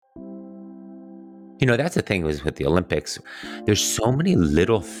That's the thing with the Olympics. There's so many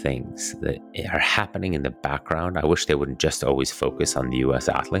little things that are happening in the background. I wish they wouldn't just always focus on the U.S.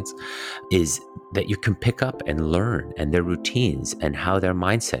 athletes, is that you can pick up and learn, and their routines and how their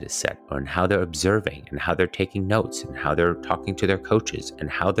mindset is set, and how they're observing and how they're taking notes and how they're talking to their coaches and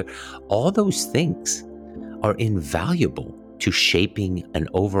how they're, all those things are invaluable to shaping an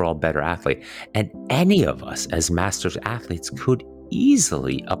overall better athlete. And any of us as masters athletes could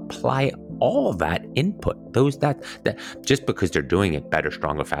easily apply all that input. That just because they're doing it better,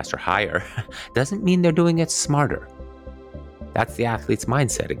 stronger, faster, higher, doesn't mean they're doing it smarter. That's the athlete's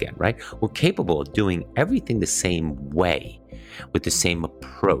mindset again, right? We're capable of doing everything the same way, with the same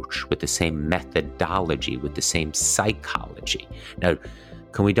approach, with the same methodology, with the same psychology. Now,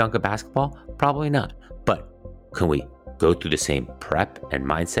 can we dunk a basketball? Probably not. But can we go through the same prep and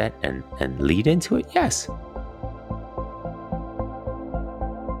mindset and lead into it? Yes.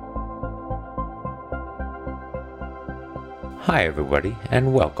 Hi, everybody,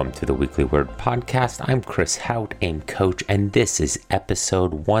 and welcome to the Weekly Word Podcast. I'm Chris Hout, AIM Coach, and this is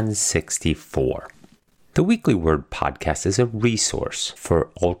episode 164. The Weekly Word Podcast is a resource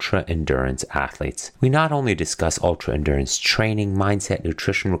for ultra-endurance athletes. We not only discuss ultra-endurance training, mindset,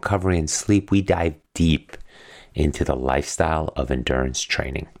 nutrition, recovery, and sleep, we dive deep into the lifestyle of endurance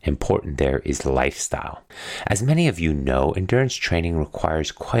training. Important there is lifestyle. As many of you know, endurance training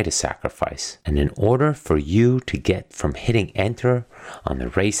requires quite a sacrifice. And in order for you to get from hitting enter on the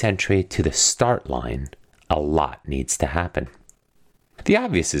race entry to the start line, a lot needs to happen. The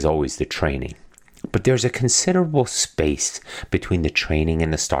obvious is always the training, but there's a considerable space between the training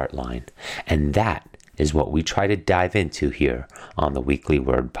and the start line. And that is what we try to dive into here on the Weekly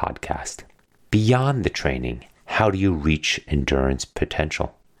Word Podcast. Beyond the training, how do you reach endurance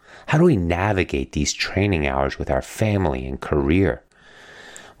potential? How do we navigate these training hours with our family and career?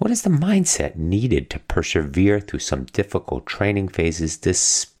 What is the mindset needed to persevere through some difficult training phases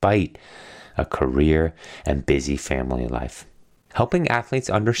despite a career and busy family life? Helping athletes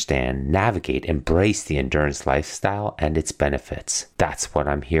understand, navigate, embrace the endurance lifestyle and its benefits. That's what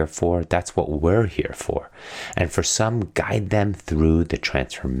I'm here for. That's what we're here for. And for some, guide them through the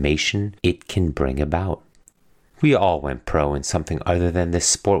transformation it can bring about. We all went pro in something other than this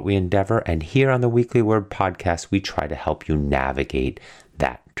sport we endeavor, and here on the Weekly Word Podcast, we try to help you navigate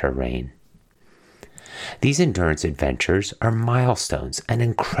that terrain. These endurance adventures are milestones, an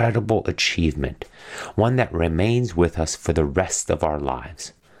incredible achievement, one that remains with us for the rest of our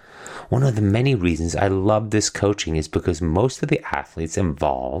lives. One of the many reasons I love this coaching is because most of the athletes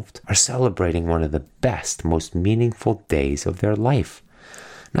involved are celebrating one of the best, most meaningful days of their life.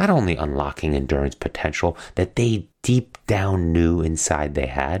 Not only unlocking endurance potential that they deep down knew inside they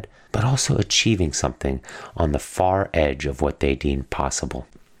had, but also achieving something on the far edge of what they deemed possible.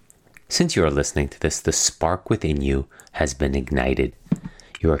 Since you are listening to this, the spark within you has been ignited.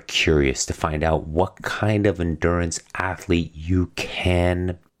 You are curious to find out what kind of endurance athlete you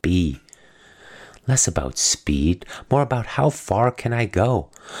can be. Less about speed, more about how far can I go?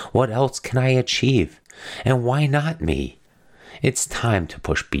 What else can I achieve? And why not me? It's time to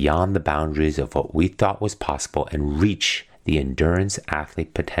push beyond the boundaries of what we thought was possible and reach the endurance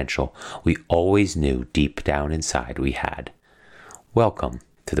athlete potential we always knew deep down inside we had. Welcome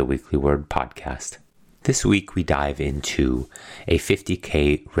to the Weekly Word Podcast. This week we dive into a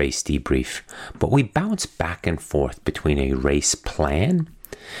 50K race debrief, but we bounce back and forth between a race plan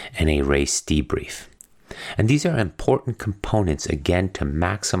and a race debrief. And these are important components, again, to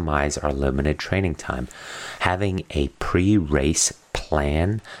maximize our limited training time. Having a pre-race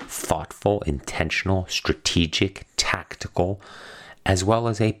plan, thoughtful, intentional, strategic, tactical, as well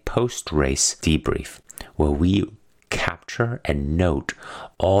as a post-race debrief, where we capture and note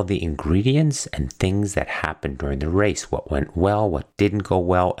all the ingredients and things that happened during the race, what went well, what didn't go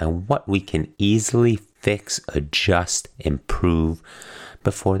well, and what we can easily fix, adjust, improve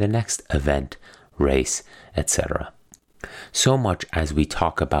before the next event, race, etc. So much as we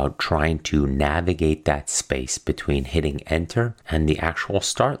talk about trying to navigate that space between hitting enter and the actual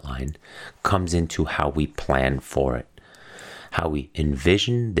start line comes into how we plan for it, how we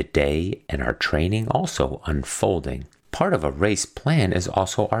envision the day and our training also unfolding. Part of a race plan is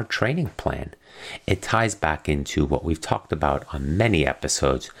also our training plan. It ties back into what we've talked about on many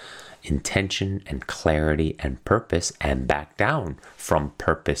episodes, intention and clarity and purpose, and back down from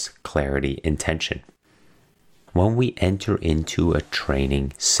purpose, clarity, intention. When we enter into a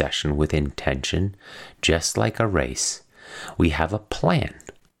training session with intention, just like a race, we have a plan,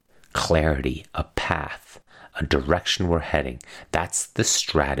 clarity, a path, a direction we're heading. That's the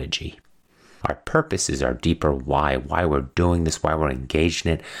strategy. Our purpose is our deeper why we're doing this, why we're engaged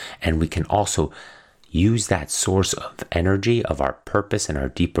in it, and we can also Use that source of energy, of our purpose and our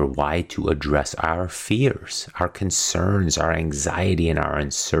deeper why to address our fears, our concerns, our anxiety, and our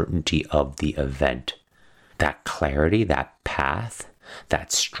uncertainty of the event. That clarity, that path,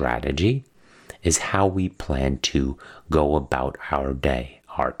 that strategy is how we plan to go about our day,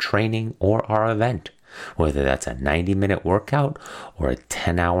 our training, or our event, whether that's a 90-minute workout or a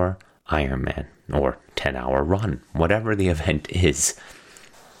 10-hour Ironman or 10-hour run, whatever the event is.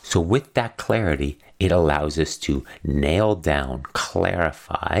 So with that clarity, it allows us to nail down,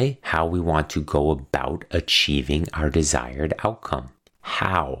 clarify how we want to go about achieving our desired outcome.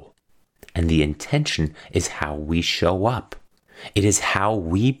 How? And the intention is how we show up. It is how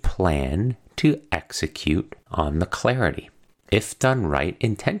we plan to execute on the clarity. If done right,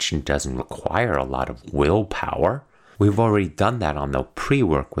 intention doesn't require a lot of willpower. We've already done that on the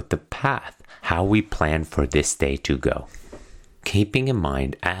pre-work with the path, how we plan for this day to go. Keeping in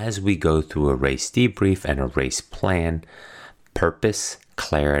mind as we go through a race debrief and a race plan, purpose,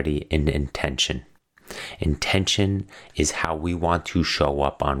 clarity, and intention. Intention is how we want to show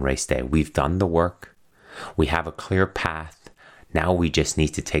up on race day. We've done the work. We have a clear path. Now we just need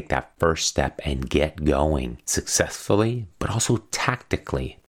to take that first step and get going successfully, but also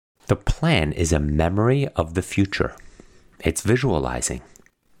tactically. The plan is a memory of the future. It's visualizing.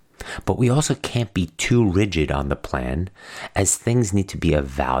 But we also can't be too rigid on the plan, as things need to be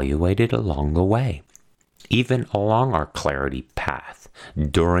evaluated along the way, even along our clarity path,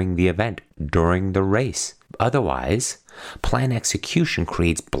 during the event, during the race. Otherwise, plan execution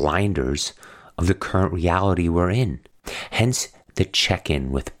creates blinders of the current reality we're in. Hence, the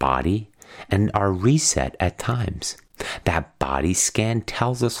check-in with body and our reset at times. That body scan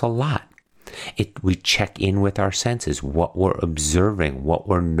tells us a lot. We check in with our senses, what we're observing, what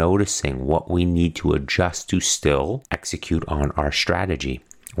we're noticing, what we need to adjust to still execute on our strategy.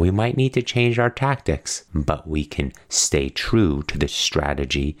 We might need to change our tactics, but we can stay true to the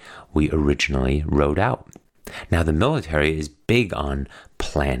strategy we originally wrote out. Now, the military is big on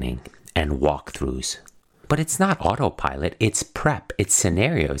planning and walkthroughs. But it's not autopilot, it's prep, it's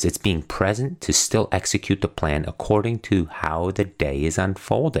scenarios, it's being present to still execute the plan according to how the day is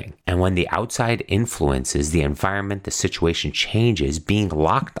unfolding. And when the outside influences, the environment, the situation changes, being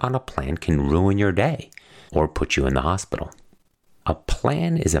locked on a plan can ruin your day or put you in the hospital. A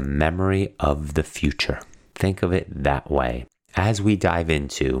plan is a memory of the future. Think of it that way. As we dive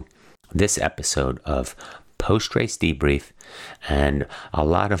into this episode of post-race debrief and a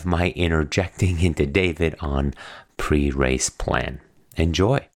lot of my interjecting into David on pre-race plan.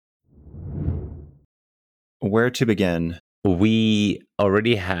 Enjoy. Where to begin? We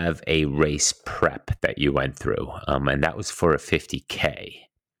already have a race prep that you went through, and that was for a 50K.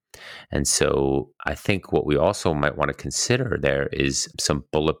 And so I think what we also might want to consider there is some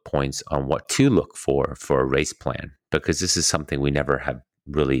bullet points on what to look for a race plan, because this is something we never have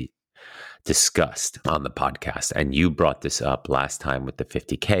really discussed on the podcast. And you brought this up last time with the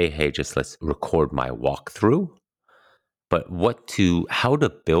 50K. Hey, just let's record my walkthrough. But how to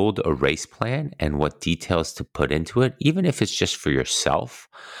build a race plan and what details to put into it, even if it's just for yourself,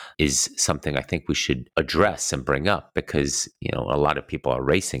 is something I think we should address and bring up, because, a lot of people are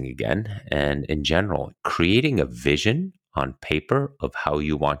racing again. And in general, creating a vision on paper of how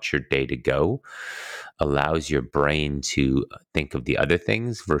you want your day to go allows your brain to think of the other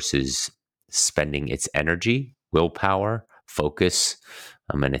things versus spending its energy, willpower, focus,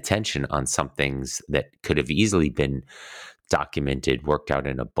 and attention on some things that could have easily been documented, worked out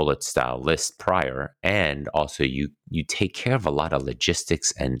in a bullet style list prior. And also you take care of a lot of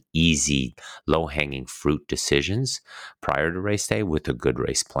logistics and easy low-hanging fruit decisions prior to race day with a good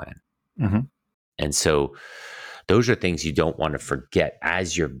race plan. Mm-hmm. And so those are things you don't want to forget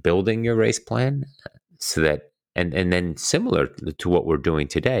as you're building your race plan, so that And then similar to what we're doing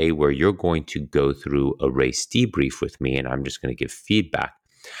today, where you're going to go through a race debrief with me and I'm just going to give feedback.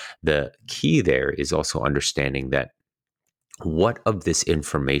 The key there is also understanding that what of this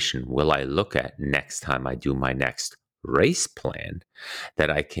information will I look at next time I do my next race plan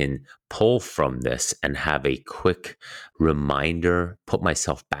that I can pull from this and have a quick reminder, put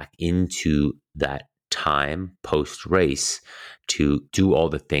myself back into that time post-race to do all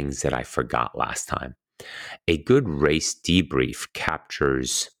the things that I forgot last time. A good race debrief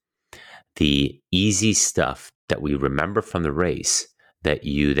captures the easy stuff that we remember from the race that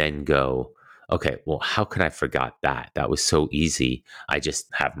you then go, okay, well, how could I forgot that? That was so easy. I just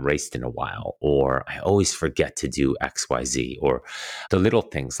haven't raced in a while, or I always forget to do XYZ, or the little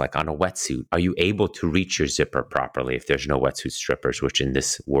things like on a wetsuit. Are you able to reach your zipper properly if there's no wetsuit strippers, which in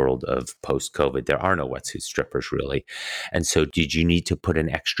this world of post COVID, there are no wetsuit strippers really. And so did you need to put an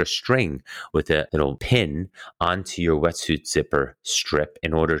extra string with a little pin onto your wetsuit zipper strip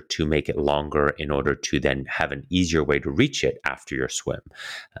in order to make it longer, in order to then have an easier way to reach it after your swim?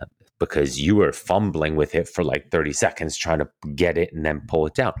 Because you were fumbling with it for like 30 seconds trying to get it and then pull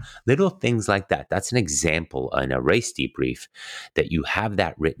it down. Little things like that. That's an example in a race debrief that you have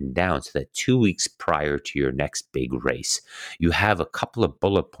that written down so that 2 weeks prior to your next big race, you have a couple of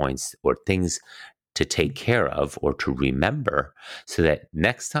bullet points or things to take care of or to remember so that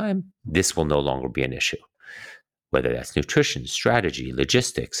next time this will no longer be an issue. Whether that's nutrition, strategy,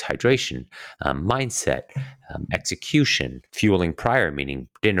 logistics, hydration, mindset, execution, fueling prior, meaning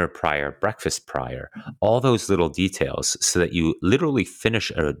dinner prior, breakfast prior, all those little details so that you literally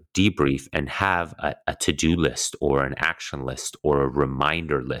finish a debrief and have a to-do list or an action list or a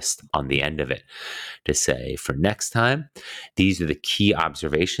reminder list on the end of it to say, for next time, these are the key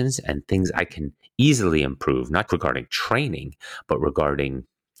observations and things I can easily improve, not regarding training, but regarding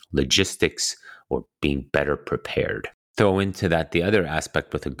logistics or being better prepared. Throw into that the other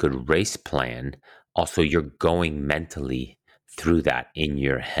aspect with a good race plan. Also, you're going mentally through that in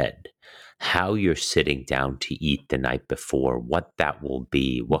your head. How you're sitting down to eat the night before, what that will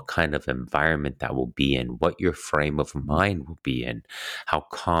be, what kind of environment that will be in, what your frame of mind will be in, how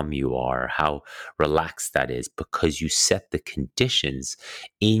calm you are, how relaxed that is, because you set the conditions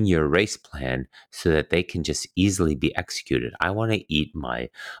in your race plan so that they can just easily be executed. I want to eat my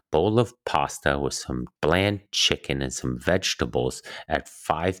bowl of pasta with some bland chicken and some vegetables at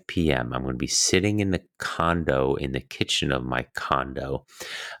 5 p.m. I'm going to be sitting in the condo, in the kitchen of my condo,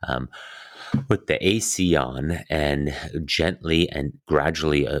 with the AC on and gently and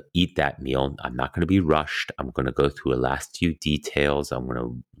gradually eat that meal. I'm not going to be rushed. I'm going to go through a last few details. I'm going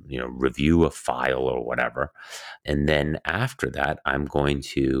to, review a file or whatever. And then after that, I'm going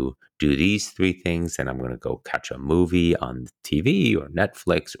to do these three things and I'm going to go catch a movie on TV or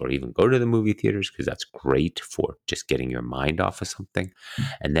Netflix or even go to the movie theaters because that's great for just getting your mind off of something.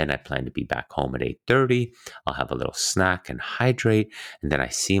 And then I plan to be back home at 8:30. I'll have a little snack and hydrate. And then I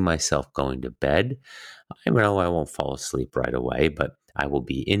see myself going to bed. I know I won't fall asleep right away, but I will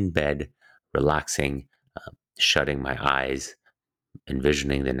be in bed, relaxing, shutting my eyes,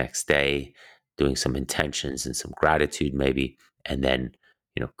 envisioning the next day, doing some intentions and some gratitude maybe, and then,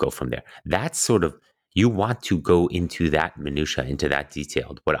 go from there. That's sort of, you want to go into that minutia, into that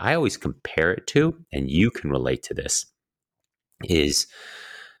detailed. What I always compare it to, and you can relate to this, is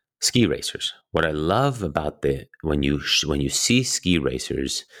ski racers. What I love about when you see ski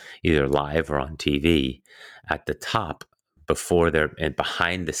racers either live or on TV, at the top before they're and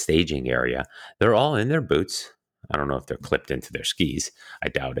behind the staging area, they're all in their boots. I don't know if they're clipped into their skis. I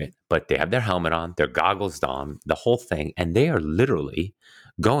doubt it. But they have their helmet on, their goggles on, the whole thing, and they are literally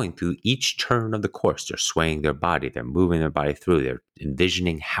going through each turn of the course. They're swaying their body, they're moving their body through, they're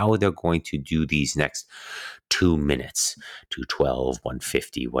envisioning how they're going to do these next 2 minutes, 212,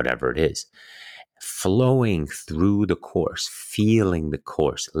 150, whatever it is. Flowing through the course, feeling the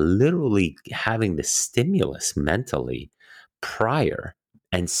course, literally having the stimulus mentally prior.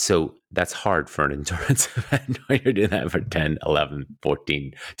 And so that's hard for an endurance event when you're doing that for 10, 11,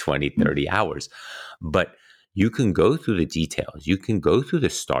 14, 20, 30 hours. But you can go through the details. You can go through the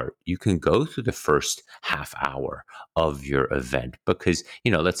start. You can go through the first half hour of your event because,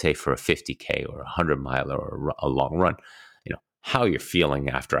 let's say for a 50K or a 100-mile or a long run, how you're feeling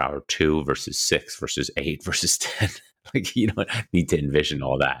after hour 2 versus 6 versus 8 versus 10. Like, you don't need to envision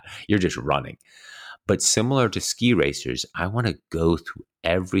all that. You're just running. But similar to ski racers, I want to go through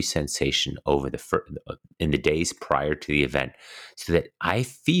every sensation in the days prior to the event so that I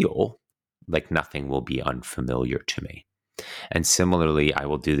feel like nothing will be unfamiliar to me. And similarly, I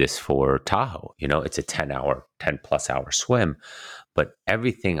will do this for Tahoe. It's a 10 plus hour swim, but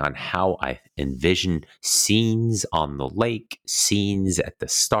everything on how I envision scenes on the lake, scenes at the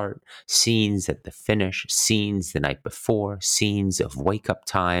start, scenes at the finish, scenes the night before, scenes of wake up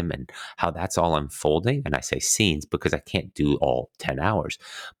time and how that's all unfolding. And I say scenes because I can't do all 10 hours,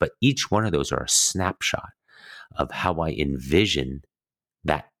 but each one of those are a snapshot of how I envision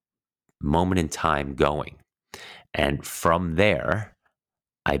that moment in time going. And from there,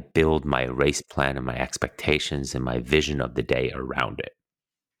 I build my race plan and my expectations and my vision of the day around it.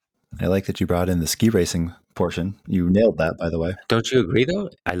 I like that you brought in the ski racing portion. You nailed that, by the way. Don't you agree though?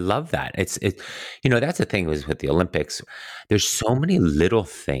 I love that. That's the thing with the Olympics. There's so many little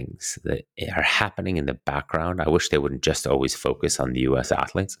things that are happening in the background. I wish they wouldn't just always focus on the US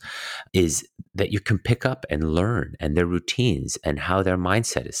athletes, is that you can pick up and learn and their routines and how their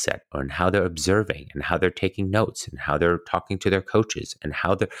mindset is set and how they're observing and how they're taking notes and how they're talking to their coaches and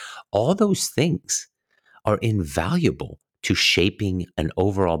how they're all those things are invaluable to shaping an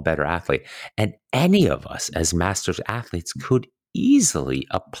overall better athlete. And any of us as masters athletes could easily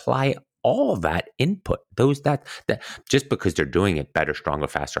apply all that input. That just because they're doing it better, stronger,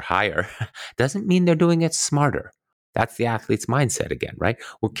 faster, higher, doesn't mean they're doing it smarter. That's the athlete's mindset again, right?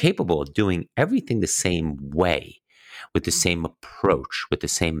 We're capable of doing everything the same way, with the same approach, with the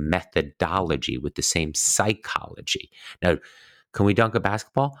same methodology, with the same psychology. Now, can we dunk a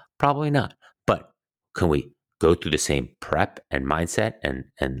basketball? Probably not. But can we go through the same prep and mindset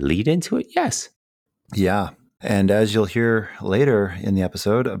and lead into it? Yes. Yeah. And as you'll hear later in the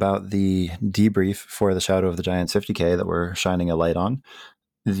episode about the debrief for the Shadow of the Giants 50K that we're shining a light on,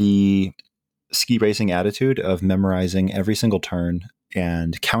 the ski racing attitude of memorizing every single turn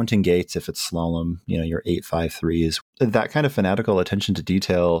and counting gates if it's slalom, your 8.53s, that kind of fanatical attention to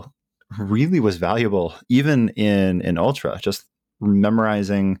detail really was valuable, even in ultra, just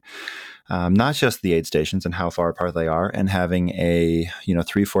memorizing not just the aid stations and how far apart they are, and having a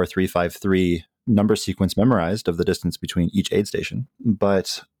 3, 4, 3, 5, 3 number sequence memorized of the distance between each aid station,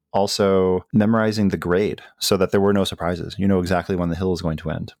 but also memorizing the grade so that there were no surprises. You know exactly when the hill is going to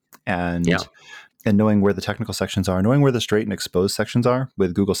end. And knowing where the technical sections are, knowing where the straight and exposed sections are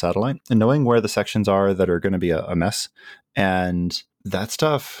with Google Satellite, and knowing where the sections are that are going to be a mess. And that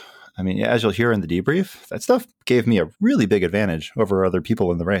stuff, I mean, as you'll hear in the debrief, that stuff gave me a really big advantage over other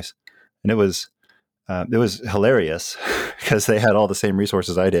people in the race. And it was hilarious because they had all the same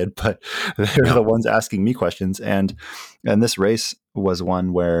resources I did, but they were the ones asking me questions. And this race was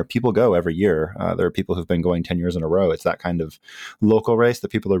one where people go every year. There are people who've been going 10 years in a row. It's that kind of local race that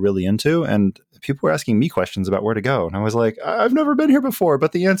people are really into. And people were asking me questions about where to go. And I was like, I've never been here before,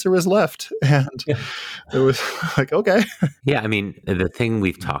 but the answer is left. And it was like, okay. Yeah. I mean, the thing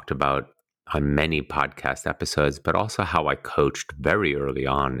we've talked about on many podcast episodes, but also how I coached very early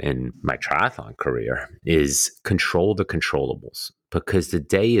on in my triathlon career, is control the controllables, because the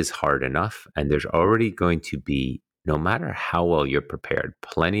day is hard enough and there's already going to be, no matter how well you're prepared,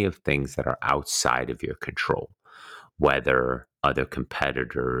 plenty of things that are outside of your control, whether other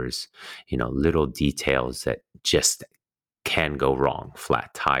competitors, little details that just can go wrong,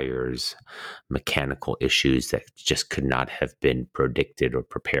 flat tires, mechanical issues that just could not have been predicted or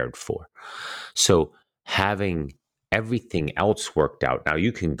prepared for. So having everything else worked out, now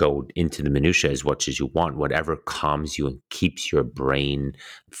you can go into the minutia as much as you want, whatever calms you and keeps your brain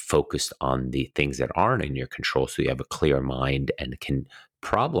focused on the things that aren't in your control, so you have a clear mind and can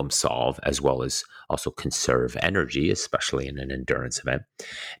problem solve, as well as also conserve energy, especially in an endurance event.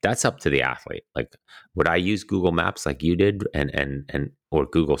 That's up to the athlete. Like, would I use Google Maps like you did and or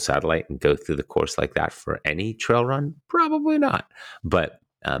Google Satellite and go through the course like that for any trail run? Probably not. But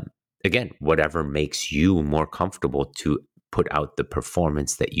again, whatever makes you more comfortable to put out the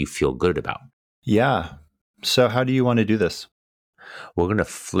performance that you feel good about. Yeah. So how do you want to do this? We're going to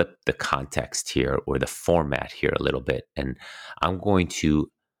flip the context here, or the format here, a little bit. And I'm going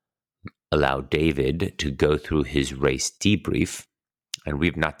to allow David to go through his race debrief. And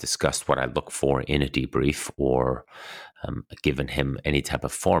we've not discussed what I look for in a debrief or given him any type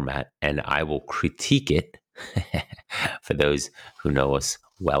of format. And I will critique it. For those who know us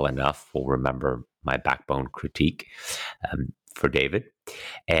well enough will remember my backbone critique for David.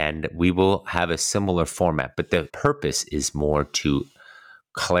 And we will have a similar format, but the purpose is more to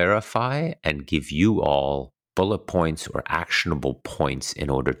clarify and give you all bullet points or actionable points in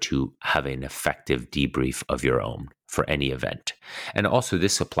order to have an effective debrief of your own for any event. And also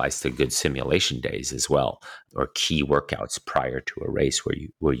this applies to good simulation days as well, or key workouts prior to a race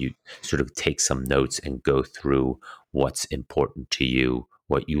where you sort of take some notes and go through what's important to you,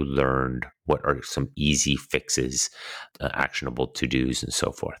 what you learned, what are some easy fixes, actionable to-dos, and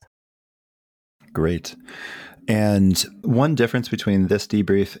so forth. Great. And one difference between this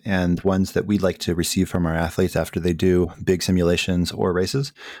debrief and ones that we like to receive from our athletes after they do big simulations or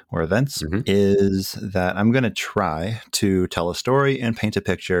races or events is that I'm going to try to tell a story and paint a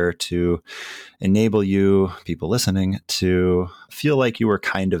picture to enable you, people listening, to feel like you were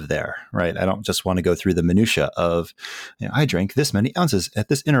kind of there, right? I don't just want to go through the minutia of, I drank this many ounces at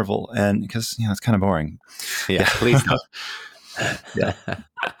this interval, and because, it's kind of boring. Yeah. Please don't. Yeah.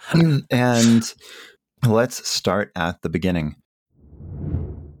 And let's start at the beginning.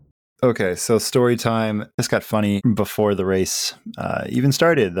 Okay, so story time. This got funny before the race even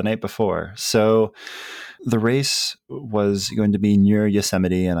started the night before. So the race was going to be near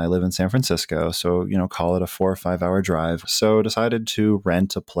Yosemite, and I live in San Francisco. So, call it a 4 or 5 hour drive. So decided to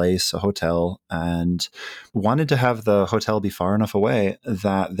rent a place, a hotel, and wanted to have the hotel be far enough away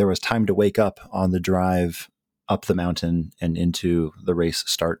that there was time to wake up on the drive up the mountain and into the race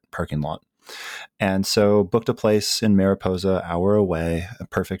start parking lot. And so booked a place in Mariposa, hour away, a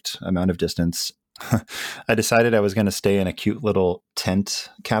perfect amount of distance. I decided I was going to stay in a cute little tent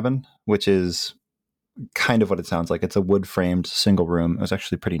cabin, which is kind of what it sounds like. It's a wood framed single room. It was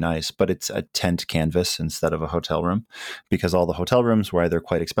actually pretty nice, but it's a tent canvas instead of a hotel room because all the hotel rooms were either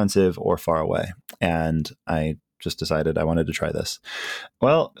quite expensive or far away. And I just decided I wanted to try this.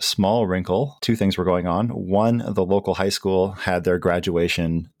 Well, small wrinkle. Two things were going on. One, the local high school had their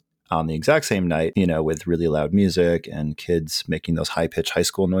graduation on the exact same night, with really loud music and kids making those high-pitched high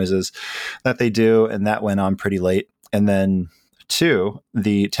school noises that they do. And that went on pretty late. And then two,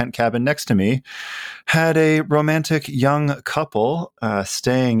 the tent cabin next to me had a romantic young couple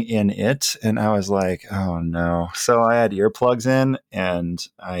staying in it. And I was like, oh no. So I had earplugs in and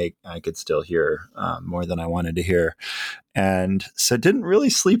I could still hear more than I wanted to hear. And so didn't really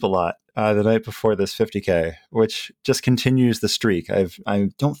sleep a lot the night before this 50K, which just continues the streak. I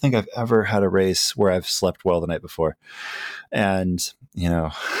don't think I've ever had a race where I've slept well the night before. And,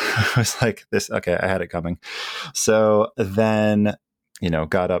 I was like this, okay, I had it coming. So then,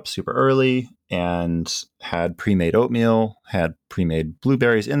 got up super early and had pre-made oatmeal, had pre-made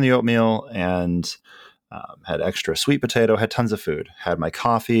blueberries in the oatmeal, and had extra sweet potato, had tons of food, had my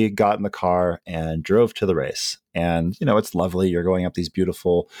coffee, got in the car and drove to the race. And, it's lovely. You're going up these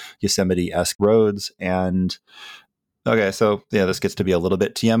beautiful Yosemite-esque roads. And okay, so yeah, this gets to be a little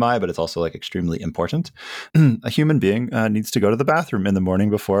bit TMI, but it's also like extremely important. A human being needs to go to the bathroom in the morning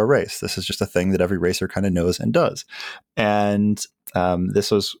before a race. This is just a thing that every racer kind of knows and does. And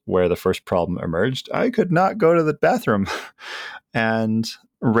this was where the first problem emerged. I could not go to the bathroom. And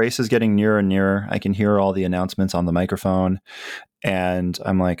race is getting nearer and nearer. I can hear all the announcements on the microphone. And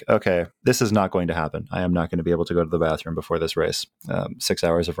I'm like, okay, this is not going to happen. I am not going to be able to go to the bathroom before this race. 6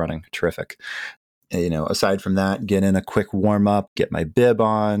 hours of running. Terrific. Aside from that, get in a quick warm up, get my bib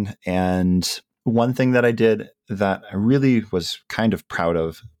on. And one thing that I did that I really was kind of proud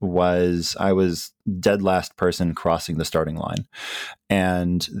of was I was dead last person crossing the starting line.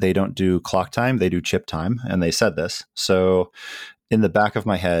 And they don't do clock time, they do chip time. And they said this. So in the back of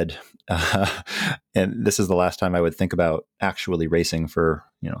my head, and this is the last time I would think about actually racing for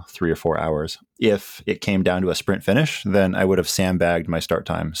 3 or 4 hours. If it came down to a sprint finish, then I would have sandbagged my start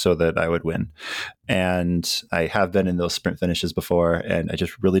time so that I would win. And I have been in those sprint finishes before, and I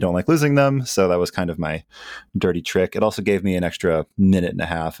just really don't like losing them. So that was kind of my dirty trick. It also gave me an extra minute and a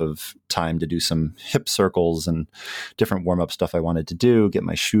half of time to do some hip circles and different warm-up stuff I wanted to do, get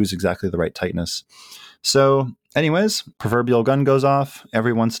my shoes exactly the right tightness. So anyways, proverbial gun goes off,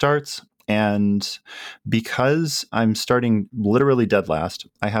 everyone starts. And because I'm starting literally dead last,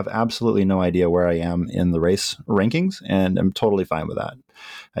 I have absolutely no idea where I am in the race rankings, and I'm totally fine with that.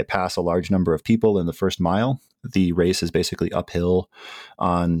 I pass a large number of people in the first mile. The race is basically uphill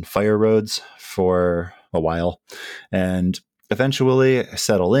on fire roads for a while. And eventually I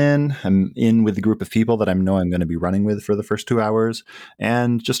settle in. I'm in with the group of people that I know I'm going to be running with for the first 2 hours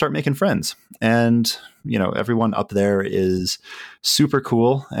and just start making friends. And, everyone up there is super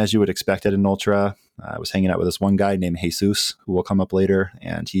cool, as you would expect at an ultra. I was hanging out with this one guy named Jesus, who will come up later,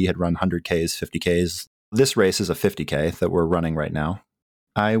 and he had run 100Ks, 50Ks. This race is a 50K that we're running right now.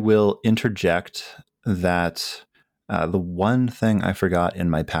 I will interject that the one thing I forgot in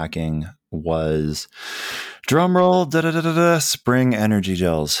my packing was, drumroll, spring energy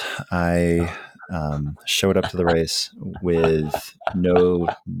gels. I showed up to the race with no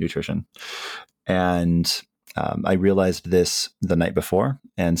nutrition. And I realized this the night before.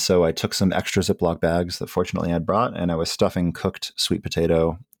 And so I took some extra Ziploc bags that fortunately I'd brought, and I was stuffing cooked sweet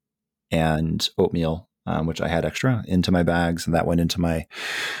potato and oatmeal, which I had extra, into my bags. And that went into my,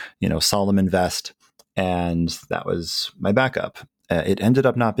 Solomon vest. And that was my backup. It ended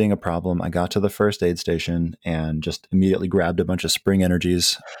up not being a problem. I got to the first aid station and just immediately grabbed a bunch of Spring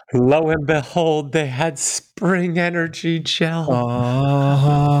Energies. Lo and behold, they had Spring Energy gel.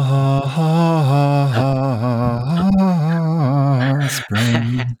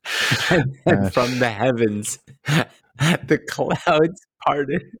 Spring. And from the heavens, the clouds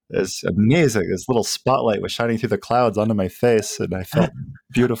parted. It's amazing. This little spotlight was shining through the clouds onto my face, and I felt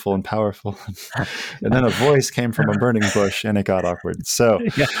beautiful and powerful. And then a voice came from a burning bush, and it got awkward. So,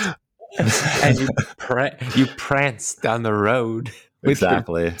 yes. And you pranced down the road with your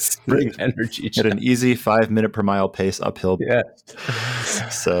Exactly. spring energy At gel. an easy 5 minute per mile pace uphill. Yeah.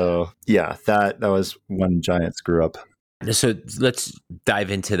 So yeah, that was one giant screw up. So let's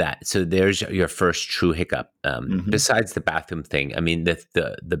dive into that. So there's your first true hiccup. Hmm. Besides the bathroom thing, I mean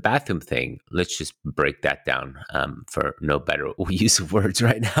the bathroom thing. Let's just break that down for no better use of words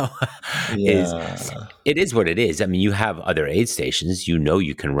right now. Is Yeah. it is what it is. I mean, you have other aid stations. You know,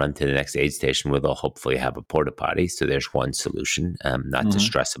 you can run to the next aid station where they'll hopefully have a porta potty. So there's one solution. Not to Hmm.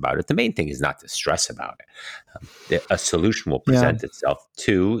 stress about it. The main thing is not to stress about it. A solution will Yeah. present itself.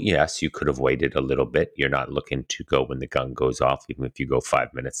 Two, yes, you could have waited a little bit. You're not looking to go when the gun goes off, even if you go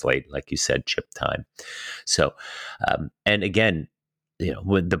 5 minutes late, like you said, chip time. So, and again,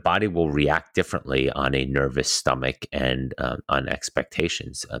 when the body will react differently on a nervous stomach and on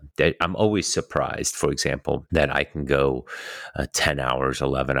expectations. I'm always surprised, for example, that I can go 10 hours,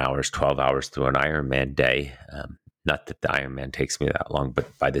 11 hours, 12 hours through an Ironman day. Not that the Ironman takes me that long, but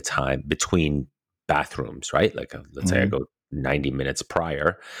by the time between bathrooms, right? Like let's say I Hmm. go 90 minutes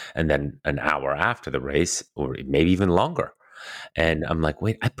prior and then an hour after the race, or maybe even longer. And I'm like,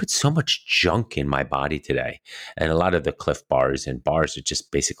 wait, I put so much junk in my body today. And a lot of the Cliff bars and bars are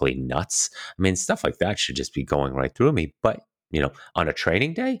just basically nuts. I mean, stuff like that should just be going right through me. But, on a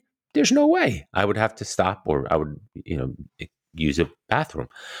training day, there's no way I would have to stop, or I would, use a bathroom.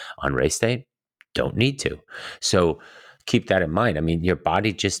 On race day, don't need to. So keep that in mind. I mean, your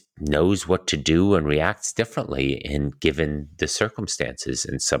body just knows what to do and reacts differently in given the circumstances,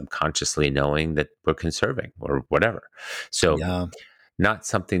 and subconsciously knowing that we're conserving or whatever. So Yeah. not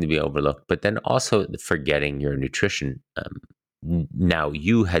something to be overlooked, but then also forgetting your nutrition. Now,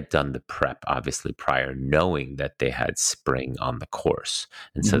 you had done the prep obviously prior, knowing that they had spring on the course.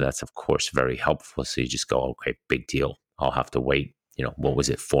 And so Hmm. that's, of course, very helpful. So you just go, okay, big deal. I'll have to wait, what was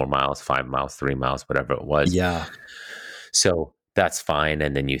it, 4 miles, 5 miles, 3 miles, whatever it was. Yeah. So that's fine.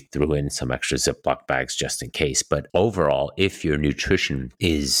 And then you threw in some extra Ziploc bags just in case. But overall, if your nutrition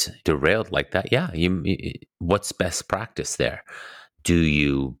is derailed like that, yeah, what's best practice there? Do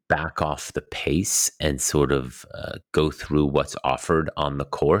you back off the pace and sort of go through what's offered on the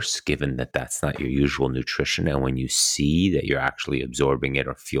course, given that that's not your usual nutrition? And when you see that you're actually absorbing it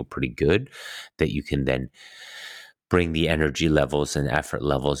or feel pretty good, that you can then bring the energy levels and effort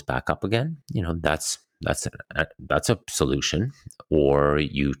levels back up again, that's a solution. Or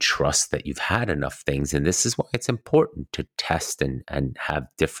you trust that you've had enough things, and this is why it's important to test and have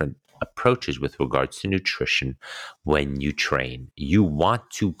different approaches with regards to nutrition when you train. You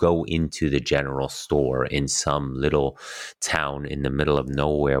want to go into the general store in some little town in the middle of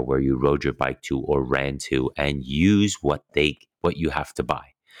nowhere where you rode your bike to or ran to, and use what you have to buy.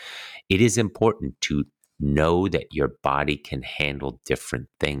 It is important to know that your body can handle different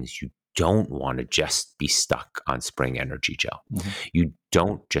things. You don't want to just be stuck on spring energy gel. Hmm. You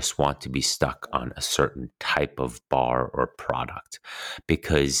don't just want to be stuck on a certain type of bar or product,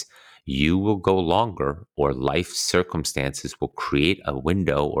 because you will go longer, or life circumstances will create a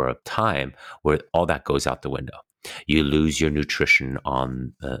window or a time where all that goes out the window. You lose your nutrition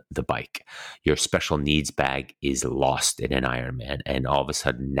on the bike. Your special needs bag is lost in an Ironman. And all of a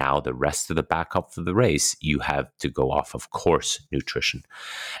sudden, now the rest of the backup for the race, you have to go off of course nutrition.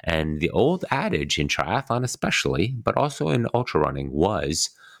 And the old adage in triathlon, especially, but also in ultra running,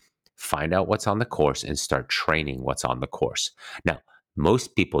 was find out what's on the course and start training what's on the course. Now,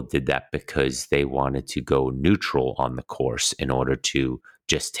 most people did that because they wanted to go neutral on the course in order to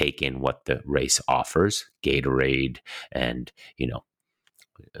just take in what the race offers, Gatorade and,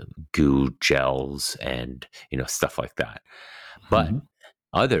 goo gels and, stuff like that. But Hmm.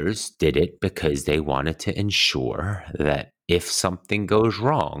 others did it because they wanted to ensure that if something goes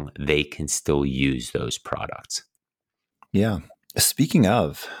wrong, they can still use those products. Yeah. Speaking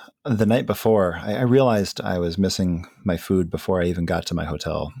of, the night before, I realized I was missing my food before I even got to my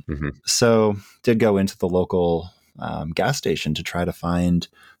hotel. Mm-hmm. So did go into the local gas station to try to find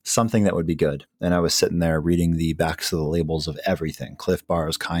something that would be good. And I was sitting there reading the backs of the labels of everything: Cliff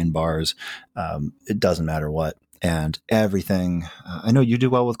bars, Kind bars, it doesn't matter what. And everything. I know you do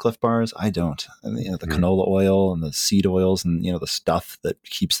well with Cliff bars. I don't. And, the Mm-hmm. canola oil and the seed oils and the stuff that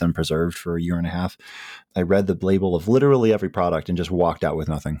keeps them preserved for a year and a half. I read the label of literally every product and just walked out with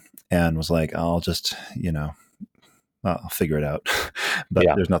nothing, and was like, I'll just I'll figure it out. But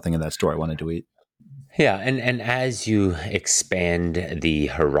Yeah. there's nothing in that store I wanted to eat. Yeah, and as you expand the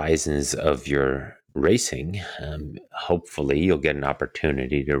horizons of your racing, hopefully you'll get an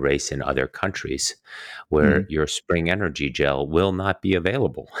opportunity to race in other countries where Mhm. your spring energy gel will not be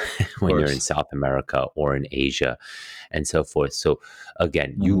available Of when you're in course. South America or in Asia and so forth. So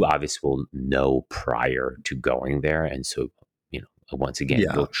again, Mhm. you obviously will know prior to going there, and so once again,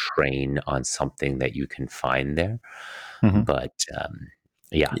 Yeah. you'll train on something that you can find there. Hmm. But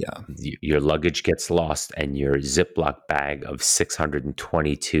yeah, Yeah. your luggage gets lost and your Ziploc bag of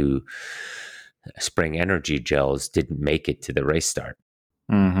 622 spring energy gels didn't make it to the race start.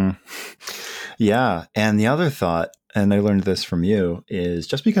 Hmm. Yeah. And the other thought, and I learned this from you, is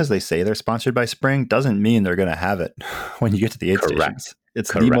just because they say they're sponsored by Spring doesn't mean they're going to have it when you get to the aid Correct. stations.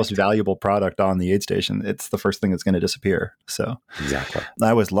 It's the most Correct. valuable product on the aid station. It's the first thing that's going to disappear. So Exactly.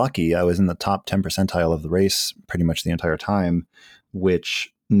 I was lucky. I was in the top 10 percentile of the race pretty much the entire time,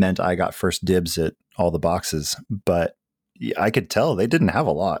 which meant I got first dibs at all the boxes. But I could tell they didn't have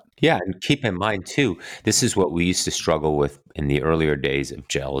a lot. Yeah, and keep in mind too, this is what we used to struggle with in the earlier days of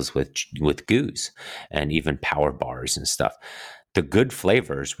gels with goos and even power bars and stuff. The good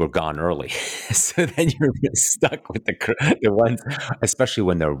flavors were gone early, so then you're stuck with the ones, especially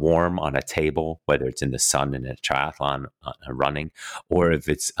when they're warm on a table, whether it's in the sun in a triathlon running, or if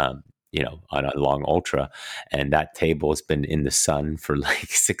it's on a long ultra, and that table has been in the sun for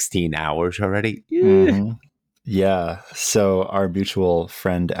like 16 hours already. Mm-hmm. Yeah. So our mutual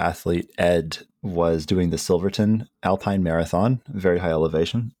friend athlete Ed was doing the Silverton Alpine Marathon, very high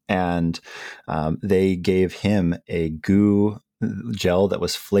elevation, and they gave him a goo gel that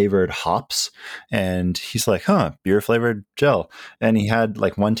was flavored hops, and he's like, "Huh, beer flavored gel." And he had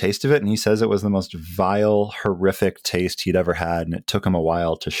like one taste of it, and he says it was the most vile, horrific taste he'd ever had, and it took him a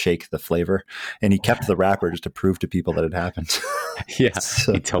while to shake the flavor, and he kept the wrapper just to prove to people that it happened. Yeah,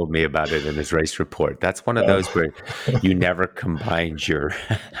 So, he told me about it in his race report. That's one of those where you never combined your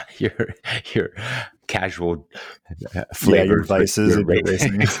your your casual yeah, your flavors with vices your and your race.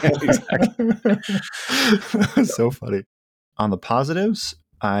 racing. Exactly. So funny. On the positives,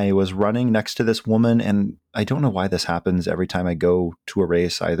 I was running next to this woman, and I don't know why this happens every time I go to a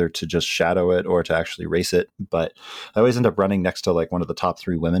race, either to just shadow it or to actually race it. But I always end up running next to like one of the top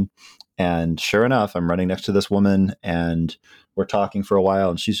three women. And sure enough, I'm running next to this woman, and we're talking for a while,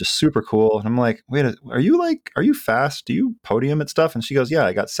 and she's just super cool. And I'm like, wait, are you fast? Do you podium at stuff? And she goes, yeah,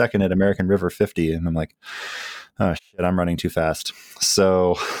 I got second at American River 50. And I'm like, oh shit, I'm running too fast.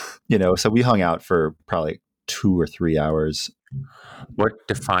 So, so we hung out for probably 2 or 3 hours. What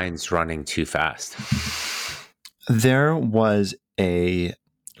defines running too fast? There was a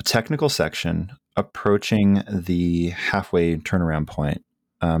technical section approaching the halfway turnaround point.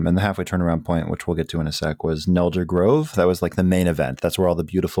 And the halfway turnaround point, which we'll get to in a sec, was Nelder Grove. That was like the main event. That's where all the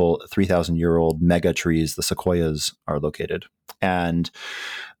beautiful 3,000-year-old mega trees, the sequoias, are located. And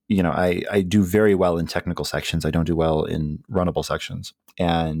I do very well in technical sections. I don't do well in runnable sections.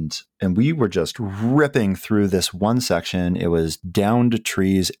 And we were just ripping through this one section. It was downed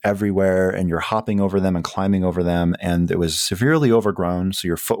trees everywhere, and you're hopping over them and climbing over them. And it was severely overgrown. So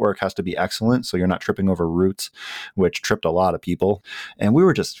your footwork has to be excellent, so you're not tripping over roots, which tripped a lot of people. And we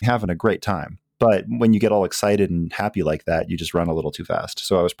were just having a great time. But when you get all excited and happy like that, you just run a little too fast.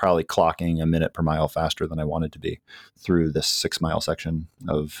 So I was probably clocking a minute per mile faster than I wanted to be through this 6 mile section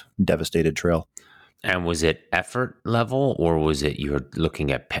of devastated trail. And was it effort level, or was it you're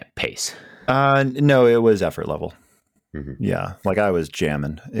looking at pace? No, it was effort level. Mm-hmm. Yeah, like I was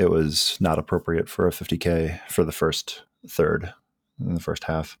jamming. It was not appropriate for a 50K for the first third in the first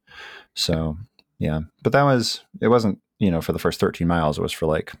half. So yeah, but it wasn't, for the first 13 miles. It was for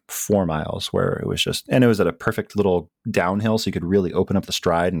like 4 miles where it was just, and it was at a perfect little downhill. So you could really open up the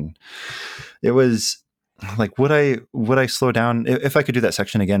stride. And it was like, would I slow down? If I could do that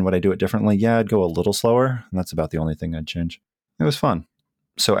section again, would I do it differently? Yeah, I'd go a little slower. And that's about the only thing I'd change. It was fun.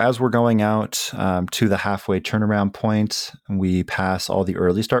 So as we're going out to the halfway turnaround point, we pass all the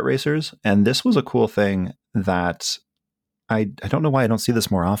early start racers. And this was a cool thing that I don't know why I don't see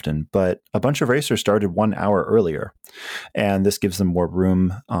this more often, but a bunch of racers started 1 hour earlier. And this gives them more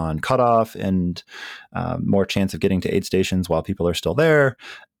room on cutoff and more chance of getting to aid stations while people are still there.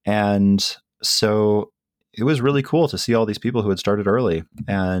 And so it was really cool to see all these people who had started early.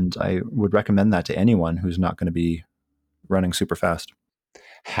 And I would recommend that to anyone who's not going to be running super fast.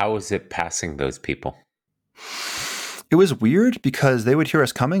 How is it passing those people? It was weird because they would hear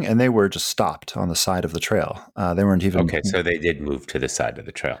us coming and they were just stopped on the side of the trail. They weren't even. Okay, so they did move to the side of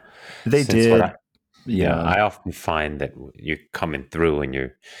the trail. They Since did. I often find that you're coming through and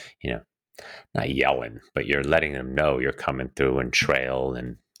you're, not yelling, but you're letting them know you're coming through and trail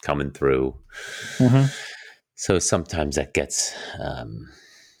and coming through. Mm-hmm. So sometimes that gets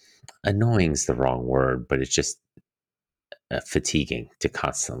annoying is the wrong word, but it's just fatiguing to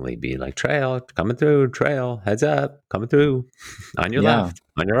constantly be like, trail, coming through, trail, heads up, coming through, on your left,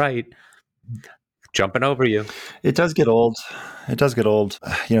 on your right, jumping over you. It does get old.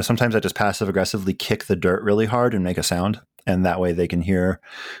 Sometimes I just passive aggressively kick the dirt really hard and make a sound. and that way they can hear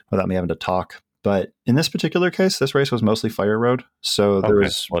without me having to talk. But in this particular case, this race was mostly fire road, so there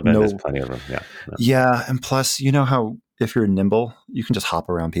was Well, then there's plenty of room. Yeah. Yeah, and plus, you know how if you're nimble, you can just hop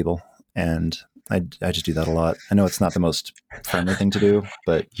around people, and I just do that a lot. I know it's not the most friendly thing to do,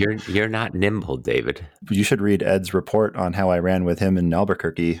 but you're not nimble, David. You should read Ed's report on how I ran with him in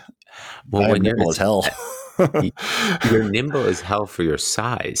Albuquerque. Well, when you're nimble as hell. You're nimble as hell for your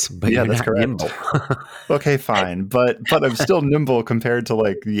size, but yeah, you're that's not correct. nimble. Okay, fine, but I'm still nimble compared to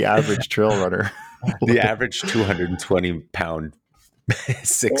like the average trail runner. The average 220-pound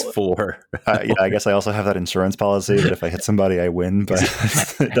 6'4". Yeah, I guess I also have that insurance policy that if I hit somebody, I win, but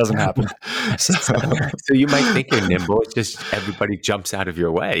it doesn't happen. So you might think you're nimble. It's just everybody jumps out of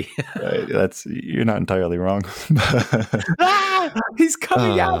your way. Right, you're not entirely wrong. He's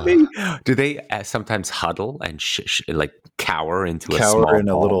coming at me. Do they sometimes huddle and like cower into a small in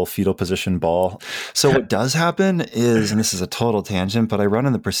a little fetal position ball? So what does happen is, and this is a total tangent, but I run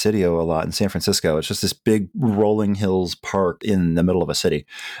in the Presidio a lot in San Francisco. It's just this big rolling hills park in the middle of a city.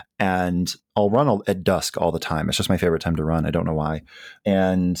 And I'll run at dusk all the time. It's just my favorite time to run. I don't know why.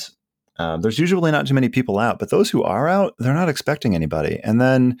 And there's usually not too many people out, but those who are out, they're not expecting anybody. And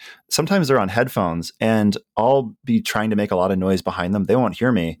then sometimes they're on headphones and I'll be trying to make a lot of noise behind them. They won't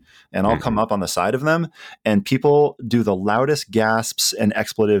hear me. And I'll come up on the side of them and people do the loudest gasps and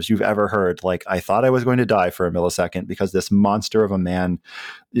expletives you've ever heard. Like, I thought I was going to die for a millisecond because this monster of a man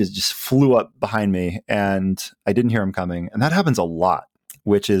just flew up behind me and I didn't hear him coming. And that happens a lot,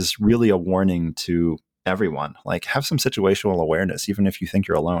 which is really a warning to everyone. Like, have some situational awareness. Even if you think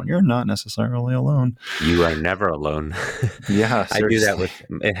you're alone, you're not necessarily alone. You are never alone. Yeah, I do that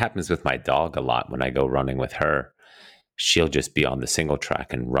it happens with my dog a lot. When I go running with her, she'll just be on the single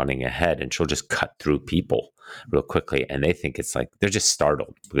track and running ahead, and she'll just cut through people real quickly. And they think it's like, they're just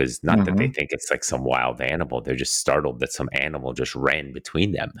startled, because not that they think it's like some wild animal. They're just startled that some animal just ran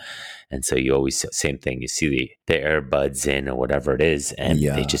between them. And so you always, same thing, you see the earbuds in or whatever it is, and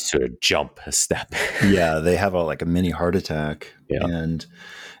they just sort of jump a step. Yeah, they have a mini heart attack. Yeah. And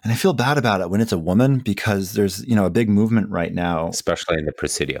I feel bad about it when it's a woman, because there's, a big movement right now, especially in the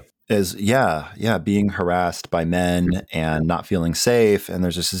Presidio, is being harassed by men and not feeling safe. And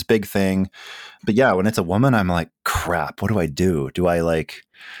there's just this big thing. But yeah, when it's a woman, I'm like, crap, what do I do? Do I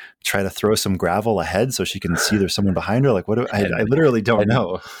try to throw some gravel ahead so she can see there's someone behind her? Like, what do I literally don't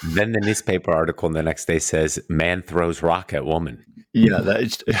know. Then the newspaper article the next day says, man throws rock at woman. Yeah,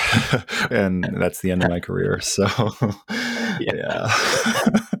 and that's the end of my career. So yeah.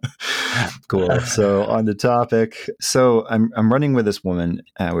 Cool. So on the topic, so I'm running with this woman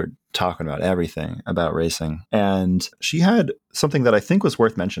and we're talking about everything about racing. And she had something that I think was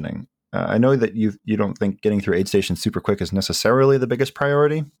worth mentioning. I know that you don't think getting through aid stations super quick is necessarily the biggest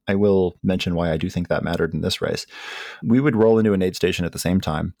priority. I will mention why I do think that mattered in this race. We would roll into an aid station at the same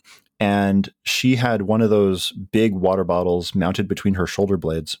time. And she had one of those big water bottles mounted between her shoulder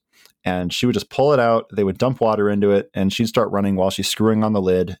blades. And she would just pull it out. They would dump water into it, and she'd start running while she's screwing on the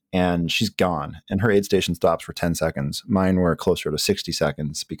lid, and she's gone. And her aid station stops for 10 seconds. Mine were closer to 60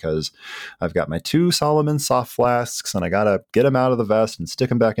 seconds because I've got my 2 Solomon soft flasks, and I got to get them out of the vest and stick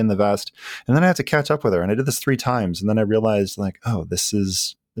them back in the vest. And then I had to catch up with her. And I did this 3 times. And then I realized, oh, this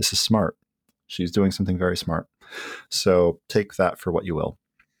is smart. She's doing something very smart. So take that for what you will.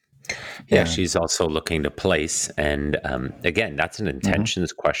 Yeah, she's also looking to place. And again, that's an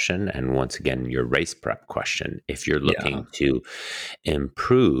intentions question. And once again, your race prep question. If you're looking to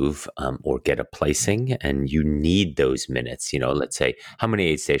improve or get a placing and you need those minutes, let's say, how many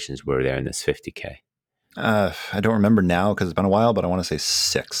aid stations were there in this 50K? I don't remember now because it's been a while, but I want to say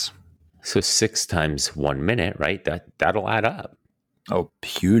 6. So 6 times 1 minute, right? That'll add up. Oh,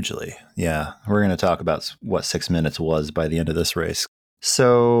 hugely. Yeah. We're going to talk about what 6 minutes was by the end of this race.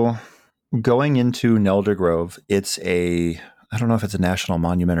 So going into Nelder Grove, I don't know if it's a national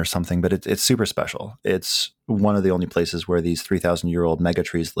monument or something, but it's super special. It's one of the only places where these 3,000-year-old mega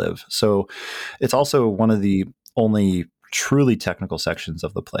trees live. So it's also one of the only truly technical sections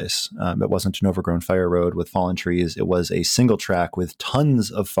of the place. It wasn't an overgrown fire road with fallen trees. It was a single track with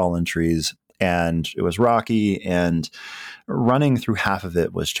tons of fallen trees, and it was rocky, and running through half of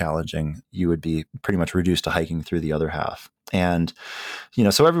it was challenging. You would be pretty much reduced to hiking through the other half. And,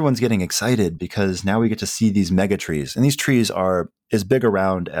 so everyone's getting excited because now we get to see these mega trees. And these trees are as big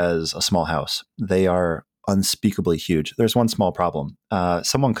around as a small house. They are unspeakably huge. There's one small problem.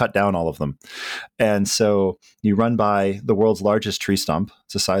 Someone cut down all of them. And so you run by the world's largest tree stump.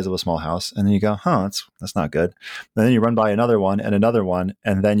 It's the size of a small house. And then you go, that's not good. And then you run by another one.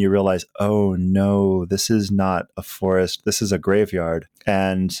 And then you realize, oh no, this is not a forest. This is a graveyard.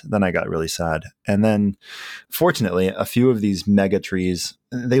 And then I got really sad. And then fortunately, a few of these mega trees,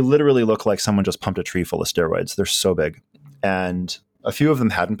 they literally look like someone just pumped a tree full of steroids. They're so big. And a few of them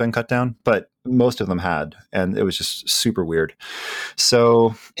hadn't been cut down, but most of them had. And it was just super weird.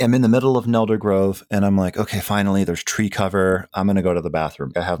 So I'm in the middle of Nelder Grove and I'm like, okay, finally there's tree cover. I'm going to go to the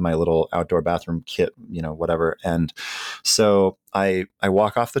bathroom. I have my little outdoor bathroom kit, whatever. And so I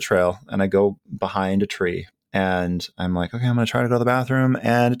walk off the trail and I go behind a tree. And I'm like, okay, I'm going to try to go to the bathroom.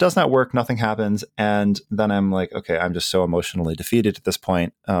 And it does not work. Nothing happens. And then I'm like, okay, I'm just so emotionally defeated at this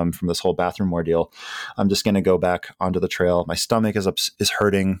point from this whole bathroom ordeal. I'm just going to go back onto the trail. My stomach is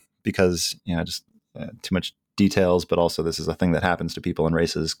hurting because, just too much details. But also this is a thing that happens to people in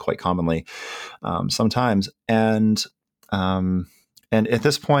races quite commonly sometimes. And at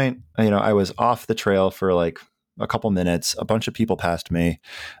this point, I was off the trail for like a couple minutes. A bunch of people passed me.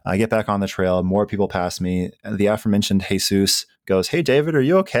 I get back on the trail. More people pass me. The aforementioned Jesus goes, "Hey, David, are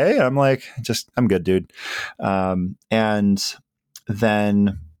you okay?" I'm like, I'm good, dude. And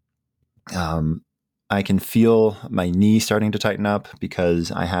then I can feel my knee starting to tighten up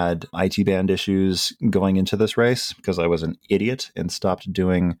because I had IT band issues going into this race because I was an idiot and stopped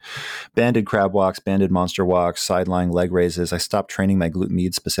doing banded crab walks, banded monster walks, sideline leg raises. I stopped training my glute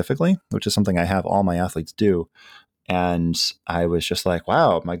med specifically, which is something I have all my athletes do. And I was just like,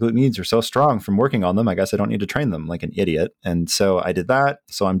 wow, my glute meds are so strong from working on them. I guess I don't need to train them like an idiot. And so I did that.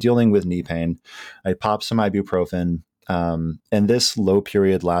 So I'm dealing with knee pain. I popped some ibuprofen. And this low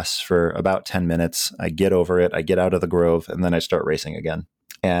period lasts for about 10 minutes. I get over it. I get out of the grove and then I start racing again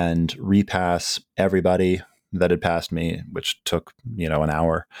and repass everybody that had passed me, which took, an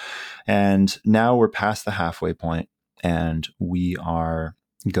hour. And now we're past the halfway point and we are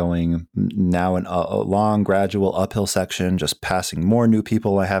going now in a long gradual uphill section, just passing more new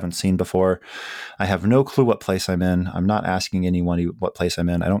people I haven't seen before. I have no clue what place I'm in. I'm not asking anyone what place I'm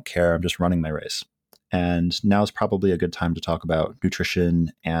in. I don't care. I'm just running my race. And now is probably a good time to talk about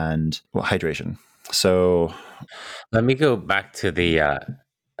nutrition and hydration. So let me go back to the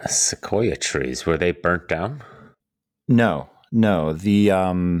sequoia trees. Were they burnt down? No.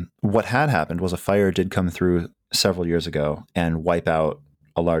 The what had happened was a fire did come through several years ago and wipe out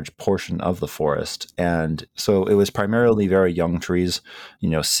a large portion of the forest. And so it was primarily very young trees,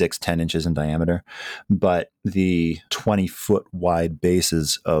 6-10 inches in diameter, but the 20-foot wide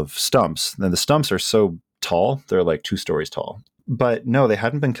bases of stumps, and the stumps are so tall, they're like 2 stories tall. But no, they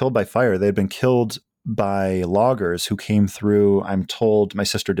hadn't been killed by fire. They had been killed by loggers who came through. I'm told, my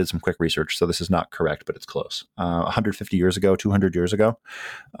sister did some quick research, so this is not correct, but it's close. 150 years ago, 200 years ago,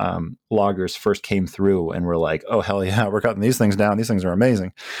 loggers first came through and were like, oh, hell yeah, we're cutting these things down. These things are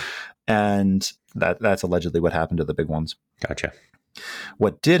amazing. And that's allegedly what happened to the big ones. Gotcha.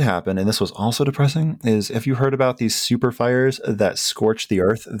 What did happen, and this was also depressing, is if you heard about these super fires that scorch the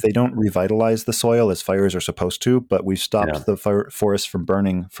earth, they don't revitalize the soil as fires are supposed to, but we've stopped the forest from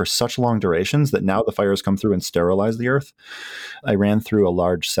burning for such long durations that now the fires come through and sterilize the earth. I ran through a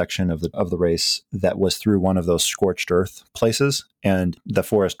large section of the race that was through one of those scorched earth places, and the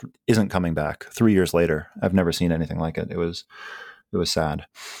forest isn't coming back 3 years later. I've never seen anything like it. It was sad.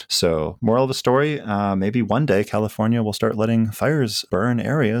 So moral of the story, maybe one day California will start letting fires burn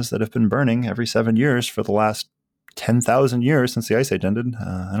areas that have been burning every 7 years for the last 10,000 years since the Ice Age ended.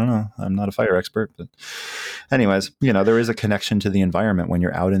 I don't know. I'm not a fire expert, but anyways, there is a connection to the environment when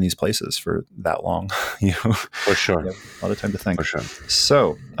you're out in these places for that long. For sure. You have a lot of time to think. For sure.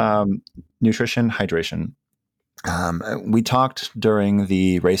 So nutrition, hydration. We talked during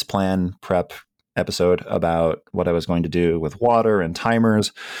the race plan prep episode about what I was going to do with water and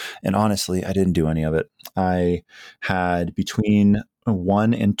timers. And honestly, I didn't do any of it. I had between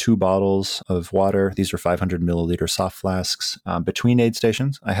 1 and 2 bottles of water. These are 500 milliliter soft flasks between aid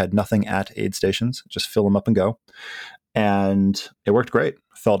stations. I had nothing at aid stations, just fill them up and go. And it worked great.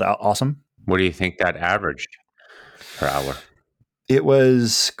 Felt awesome. What do you think that averaged per hour? It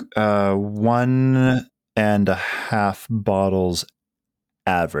was 1.5 bottles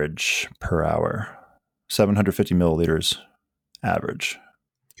average per hour, 750 milliliters average.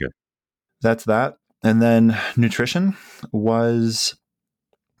 Good. That's that. And then nutrition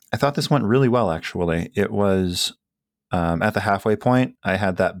I thought this went really well, actually. It was At the halfway point, I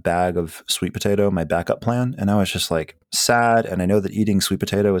had that bag of sweet potato, my backup plan, and I was just like sad. And I know that eating sweet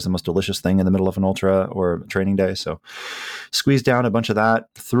potato is the most delicious thing in the middle of an ultra or training day. So squeezed down a bunch of that,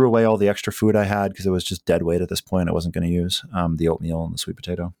 threw away all the extra food I had because it was just dead weight at this point. I wasn't going to use the oatmeal and the sweet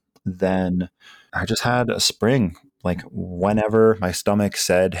potato. Then I just had a spring. Like whenever my stomach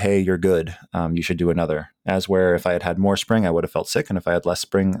said, "Hey, you're good. You should do another." As where if I had had more spring, I would have felt sick, and if I had less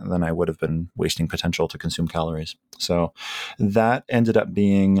spring, then I would have been wasting potential to consume calories. So that ended up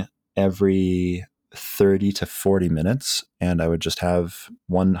being every 30 to 40 minutes, and I would just have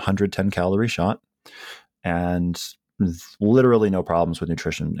 110 calorie shot, and literally no problems with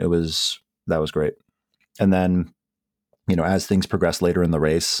nutrition. That was great. And then as things progressed later in the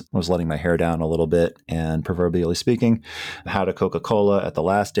race, I was letting my hair down a little bit, and proverbially speaking, had a Coca-Cola at the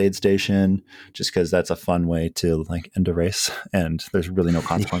last aid station, just because that's a fun way to like end a race, and there's really no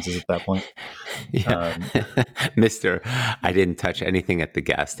consequences at that point. Yeah. Mister, I didn't touch anything at the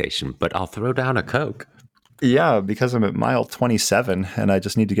gas station, but I'll throw down a Coke. Yeah, because I'm at mile 27 and I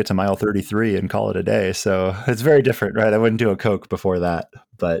just need to get to mile 33 and call it a day. So it's very different, right? I wouldn't do a Coke before that.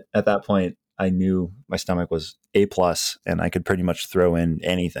 But at that point, I knew my stomach was A+, and I could pretty much throw in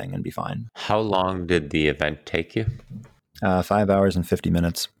anything and be fine. How long did the event take you? 5 hours and 50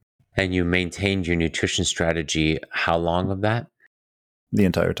 minutes. And you maintained your nutrition strategy. How long of that? The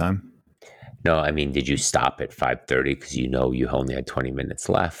entire time. No, I mean, did you stop at 5:30 because you only had 20 minutes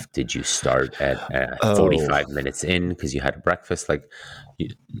left? Did you start at 45 minutes in because you had breakfast?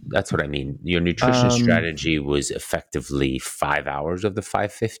 That's what I mean. Your nutrition strategy was effectively 5 hours of the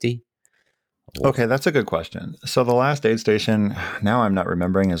 550? Okay, that's a good question. So the last aid station, now I'm not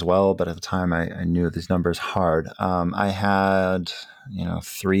remembering as well, but at the time I knew these numbers hard. I had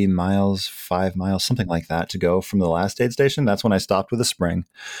 3 miles, 5 miles, something like that to go from the last aid station. That's when I stopped with a spring,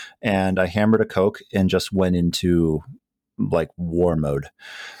 and I hammered a Coke and just went into like war mode.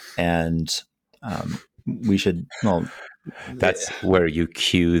 And that's where you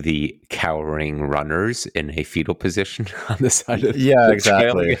cue the cowering runners in a fetal position on the side of the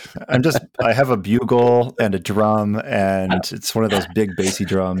exactly. I have a bugle and a drum, and it's one of those big bassy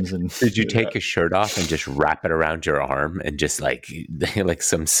drums. And did you take your shirt off and just wrap it around your arm and just like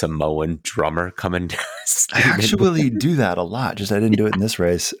some Samoan drummer coming down? I actually do that a lot. Just I didn't do it in this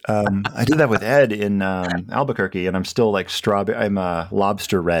race. I did that with Ed in Albuquerque, and I'm still like strawberry. I'm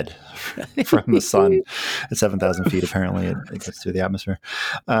lobster red from the sun at 7,000 feet. Apparently, it gets through the atmosphere.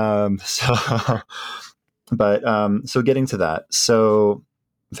 So getting to that, so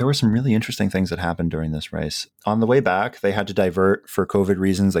there were some really interesting things that happened during this race. On the way back, they had to divert for COVID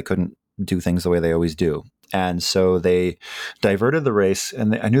reasons. They couldn't do things the way they always do. And so they diverted the race,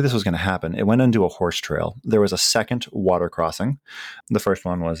 and I knew this was going to happen. It went into a horse trail. There was a second water crossing. The first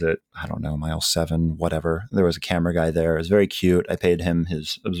one was at, I don't know, mile 7, whatever. There was a camera guy there. It was very cute. I paid him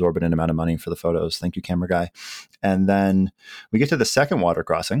his exorbitant amount of money for the photos. Thank you, camera guy. And then we get to the second water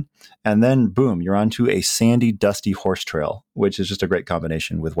crossing, and then boom, you're onto a sandy, dusty horse trail, which is just a great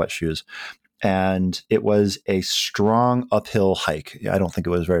combination with wet shoes. And it was a strong uphill hike. I don't think it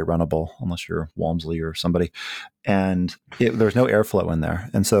was very runnable unless you're Walmsley or somebody. And there was no airflow in there.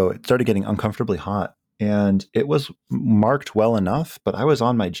 And so it started getting uncomfortably hot. And it was marked well enough, but I was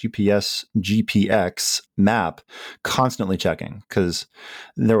on my GPX map constantly checking because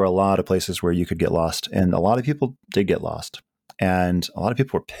there were a lot of places where you could get lost. And a lot of people did get lost. And a lot of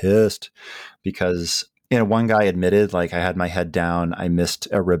people were pissed because one guy admitted, like, I had my head down, I missed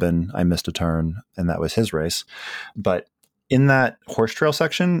a ribbon, I missed a turn, and that was his race. But in that horse trail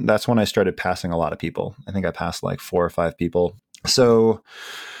section, that's when I started passing a lot of people. I think I passed like 4 or 5 people. So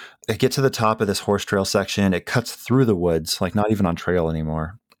I get to the top of this horse trail section. It cuts through the woods, like not even on trail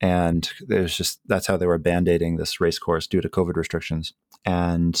anymore. And that's how they were band-aiding this race course due to COVID restrictions.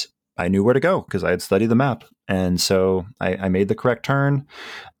 And I knew where to go because I had studied the map. And so I made the correct turn,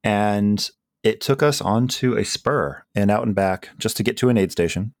 and it took us onto a spur and out and back just to get to an aid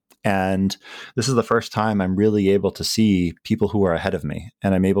station. And this is the first time I'm really able to see people who are ahead of me.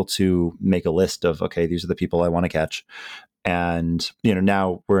 And I'm able to make a list of, okay, these are the people I want to catch. And,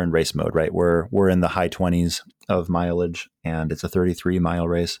 now we're in race mode, right? We're in the high 20s of mileage, and it's a 33-mile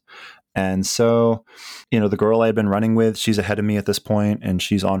race. And so, the girl I had been running with, she's ahead of me at this point, and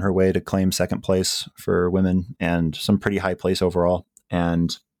she's on her way to claim second place for women and some pretty high place overall.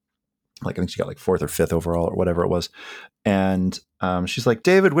 And I think she got like 4th or 5th overall or whatever it was. And she's like,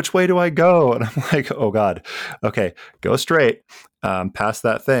 "David, which way do I go?" And I'm like, "Oh God, okay, go straight, past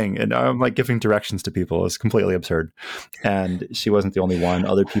that thing." And I'm like giving directions to people. It's completely absurd. And she wasn't the only one.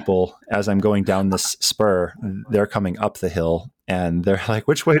 Other people, as I'm going down this spur, they're coming up the hill, And they're like,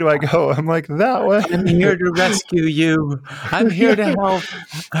 which way do I go? I'm like, that way. I'm here to rescue you. I'm here to help.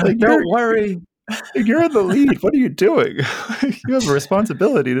 Like, Don't worry. you're in the lead. What are you doing? You have a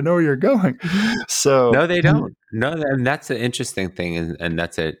responsibility to know where you're going. So No, they don't. No, and that's an interesting thing, and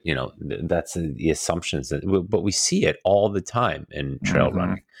that's that's the assumptions but we see it all the time in trail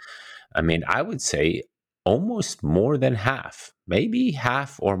running. I mean, I would say almost more than half, maybe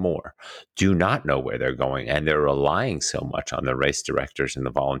half or more, do not know where they're going, and they're relying so much on the race directors and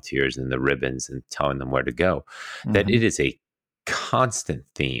the volunteers and the ribbons and telling them where to go that it is a constant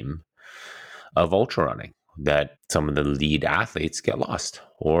theme of ultra running that some of the lead athletes get lost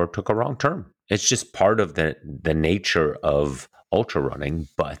or took a wrong turn. It's just part of the nature of ultra running.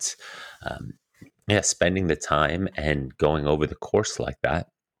 But spending the time and going over the course like that,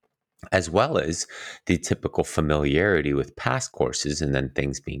 as well as the typical familiarity with past courses and then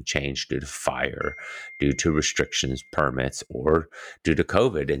things being changed due to fire, due to restrictions, permits, or due to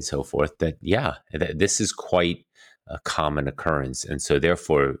COVID and so forth, this is quite a common occurrence. And so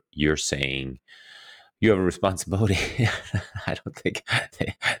therefore you're saying you have a responsibility. I don't think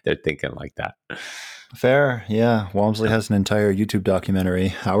they're thinking like that. Fair. Yeah. Walmsley has an entire YouTube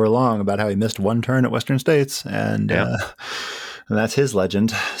documentary, hour long, about how he missed one turn at Western States. And that's his legend.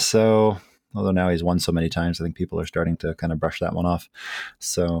 So, although now he's won so many times, I think people are starting to kind of brush that one off.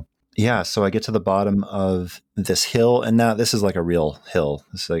 So, yeah. So I get to the bottom of this hill, and now this is like a real hill.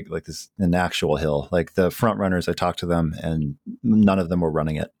 It's like this, an actual hill. Like the front runners, I talked to them and none of them were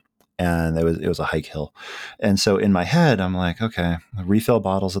running it. And it was a hike hill. And so in my head, I'm like, okay, refill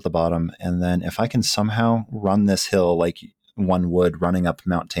bottles at the bottom. And then if I can somehow run this hill like one would running up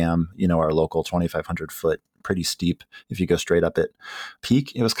Mount Tam, our local 2,500 foot, pretty steep if you go straight up it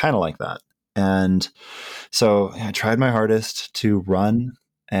peak, it was kind of like that. And so I tried my hardest to run,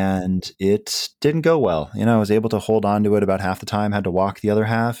 and it didn't go well. I was able to hold on to it about half the time, had to walk the other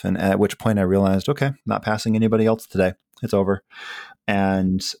half. And at which point I realized, okay, not passing anybody else today. It's over.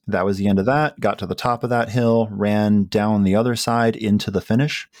 And that was the end of that. Got to the top of that hill, ran down the other side into the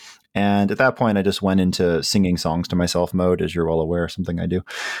finish. And at that point, I just went into singing songs to myself mode, as you're well aware, something I do.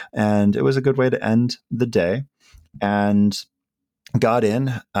 And it was a good way to end the day. And got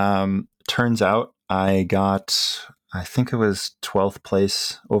in. Turns out I think it was 12th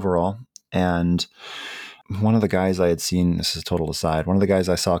place overall. And one of the guys I had seen, this is a total aside, one of the guys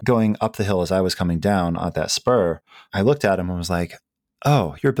I saw going up the hill as I was coming down at that spur, I looked at him and was like,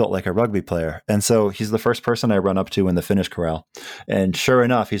 oh, you're built like a rugby player. And so he's the first person I run up to in the finish corral. And sure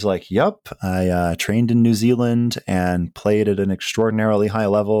enough, he's like, yep, I trained in New Zealand and played at an extraordinarily high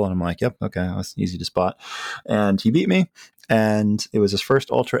level. And I'm like, yep, okay, that was easy to spot. And he beat me. And it was his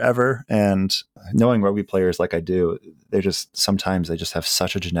first ultra ever. And knowing rugby players like I do, sometimes they just have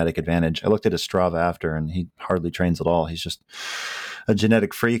such a genetic advantage. I looked at his Strava after, and he hardly trains at all. He's just a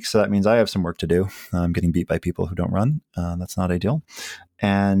genetic freak. So that means I have some work to do. I'm getting beat by people who don't run. That's not ideal.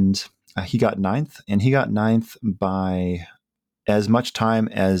 And he got ninth, and he got ninth by as much time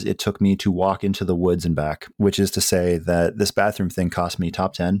as it took me to walk into the woods and back, which is to say that this bathroom thing cost me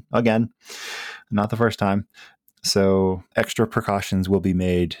top 10 again, not the first time. So extra precautions will be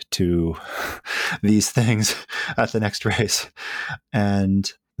made to these things at the next race.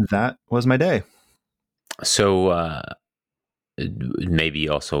 And that was my day. So maybe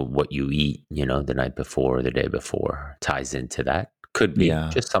also what you eat, the night before or the day before ties into that. Could be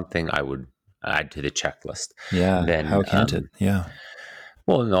just something I would add to the checklist. Yeah. Then, how can't it? Yeah.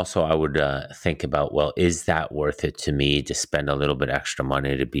 Well, and also I would think about, is that worth it to me to spend a little bit extra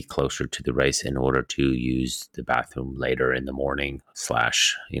money to be closer to the race in order to use the bathroom later in the morning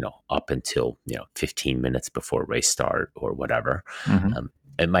 / up until, 15 minutes before race start or whatever. Mm-hmm.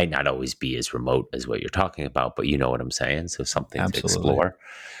 It might not always be as remote as what you're talking about, but you know what I'm saying? So something to explore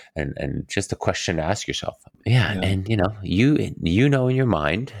and just a question to ask yourself. Yeah. And, you know in your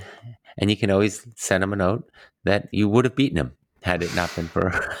mind, and you can always send him a note that you would have beaten him had it not been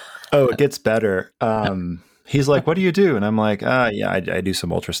for... Oh, it gets better. He's like, what do you do? And I'm like, I do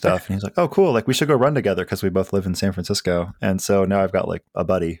some ultra stuff. And he's like, oh, cool. Like, we should go run together because we both live in San Francisco. And so now I've got like a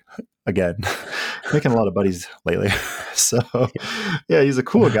buddy again, making a lot of buddies lately. So yeah, he's a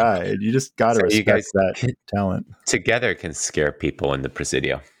cool guy. You just got to respect that talent. Together can scare people in the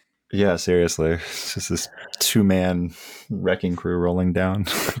Presidio. Yeah, seriously. It's just this 2-man wrecking crew rolling down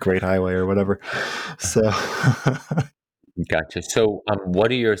Great Highway or whatever. So... Gotcha. So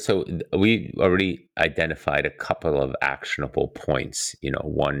so we already identified a couple of actionable points,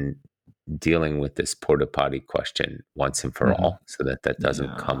 one dealing with this porta potty question once and for all, so that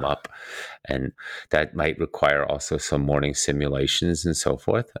doesn't come up. And that might require also some morning simulations and so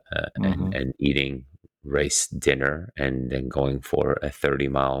forth, and eating race dinner and then going for a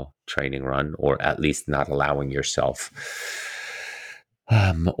 30-mile training run, or at least not allowing yourself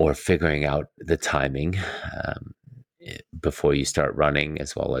or figuring out the timing before you start running,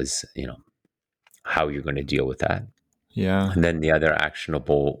 as well as, how you're going to deal with that. Yeah. And then the other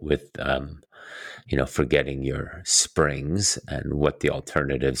actionable with, forgetting your springs and what the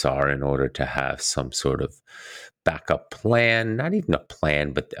alternatives are in order to have some sort of backup plan, not even a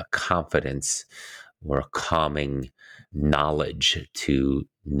plan, but a confidence or a calming knowledge to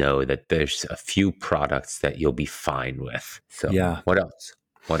know that there's a few products that you'll be fine with. So Yeah. what else?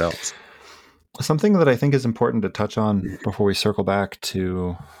 What else? Something that I think is important to touch on before we circle back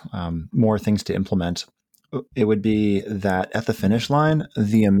to more things to implement, it would be that at the finish line,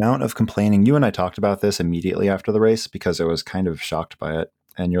 the amount of complaining, you and I talked about this immediately after the race because I was kind of shocked by it.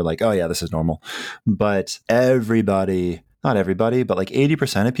 And you're like, oh yeah, this is normal. But everybody, not everybody, but like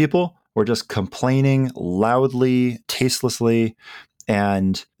 80% of people were just complaining loudly, tastelessly,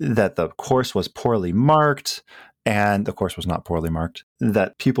 and that the course was poorly marked. And the course was not poorly marked,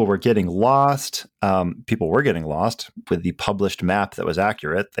 that people were getting lost. People were getting lost with the published map that was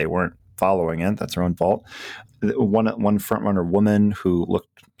accurate. They weren't following it. That's their own fault. One front runner woman who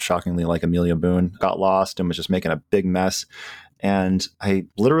looked shockingly like Amelia Boone got lost and was just making a big mess. And I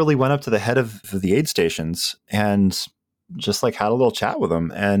literally went up to the head of the aid stations and just like had a little chat with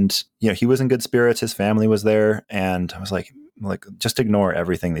him. And, he was in good spirits. His family was there. And I was like, just ignore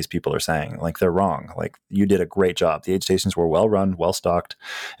everything these people are saying. Like, they're wrong. Like, you did a great job. The aid stations were well run, well stocked.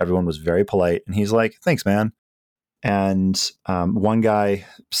 Everyone was very polite. And he's like, thanks, man. And one guy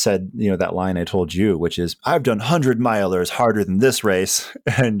said, that line I told you, which is, I've done 100-milers harder than this race.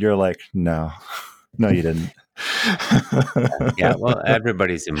 And you're like, no, you didn't. Yeah, well,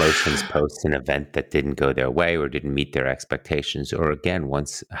 everybody's emotions post an event that didn't go their way or didn't meet their expectations, or again,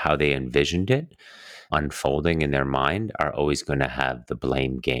 once how they envisioned it unfolding in their mind, are always going to have the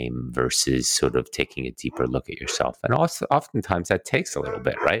blame game versus sort of taking a deeper look at yourself. And also, oftentimes that takes a little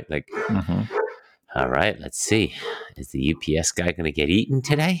bit, right? Like, all right, let's see. Is the UPS guy going to get eaten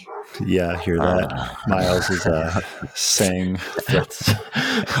today? Yeah, hear that. Miles is saying threats.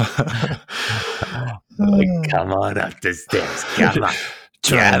 Like, come on up the stairs. Come on.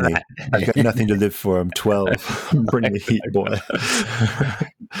 Try me. I've got nothing to live for. I'm 12. Bring the heat, boy.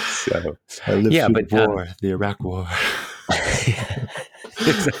 So, I lived through the war, the Iraq War.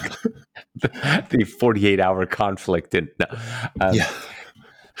 The 48-hour conflict.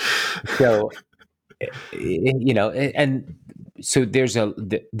 So, and so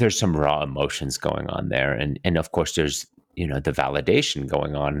there's some raw emotions going on there. And of course there's, the validation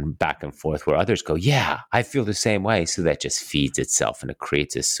going on back and forth where others go, yeah, I feel the same way. So that just feeds itself and it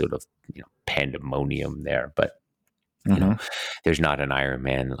creates this sort of, pandemonium there. But, there's not an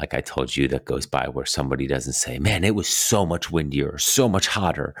Ironman, like I told you, that goes by where somebody doesn't say, man, it was so much windier, so much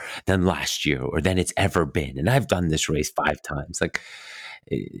hotter than last year or than it's ever been. And I've done this race 5 times. Like,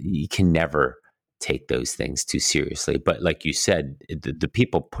 you can never take those things too seriously. But like you said, the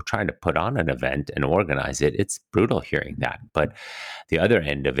people trying to put on an event and organize it, it's brutal hearing that. But the other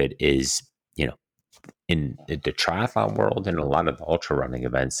end of it is, in the triathlon world and a lot of the ultra running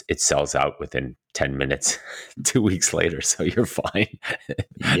events, it sells out within 10 minutes, 2 weeks later. So you're fine.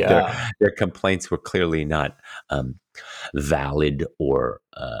 Yeah. Their complaints were clearly not valid or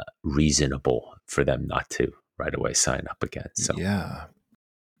reasonable for them not to right away sign up again. So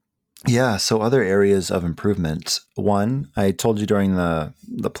Yeah. So other areas of improvement. One, I told you during the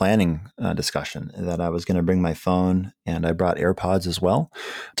planning discussion that I was going to bring my phone, and I brought AirPods as well.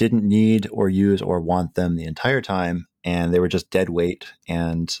 Didn't need or use or want them the entire time, and they were just dead weight.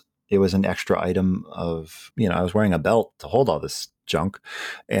 And it was an extra item of, I was wearing a belt to hold all this junk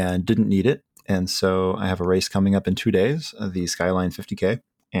and didn't need it. And so I have a race coming up in 2 days, the Skyline 50K,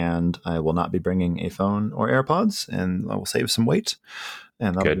 and I will not be bringing a phone or AirPods, and I will save some weight.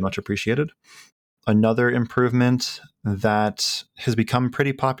 And that would be much appreciated. Another improvement that has become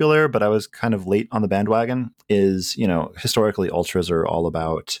pretty popular, but I was kind of late on the bandwagon, is, historically ultras are all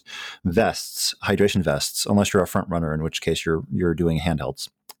about vests, hydration vests, unless you're a front runner, in which case you're doing handhelds.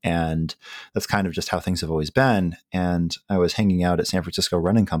 And that's kind of just how things have always been. And I was hanging out at San Francisco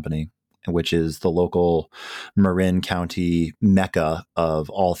Running Company, which is the local Marin County mecca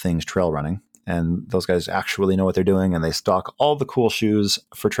of all things trail running. And those guys actually know what they're doing, and they stock all the cool shoes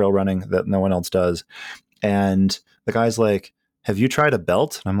for trail running that no one else does. And the guy's like, have you tried a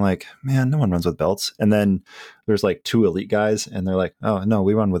belt? And I'm like, man, no one runs with belts. And then there's like 2 elite guys, and they're like, oh, no,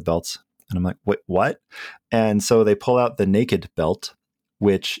 we run with belts. And I'm like, wait, what? And so they pull out the Naked belt,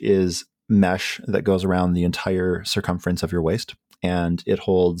 which is mesh that goes around the entire circumference of your waist. and it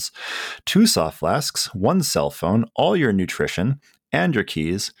holds 2 soft flasks, 1 cell phone, all your nutrition, and your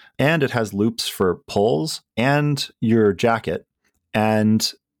keys, and it has loops for poles and your jacket,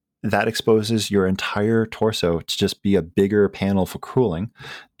 and that exposes your entire torso to just be a bigger panel for cooling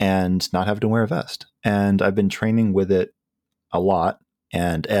and not have to wear a vest. And I've been training with it a lot,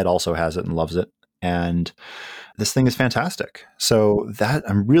 and Ed also has it and loves it. And this thing is fantastic. So that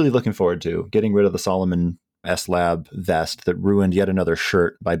I'm really looking forward to getting rid of the Solomon S Lab vest that ruined yet another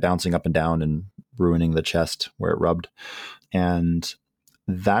shirt by bouncing up and down and ruining the chest where it rubbed. And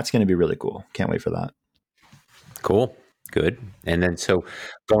that's going to be really cool. Can't wait for that. Cool. Good. And then, so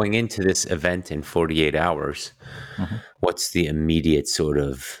going into this event in 48 hours, what's the immediate sort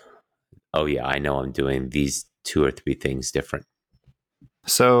of, oh yeah, I know I'm doing these 2 or 3 things different?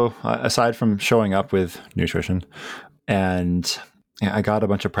 So aside from showing up with nutrition, and I got a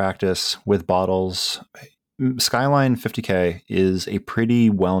bunch of practice with bottles. Skyline 50K is a pretty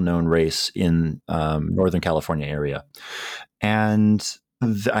well-known race in Northern California area. And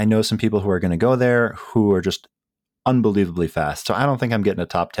I know some people who are going to go there who are just unbelievably fast. So I don't think I'm getting a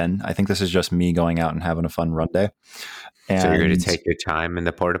top 10. I think this is just me going out and having a fun run day. And so you're going to take your time in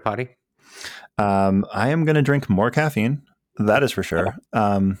the porta potty? I am going to drink more caffeine. That is for sure.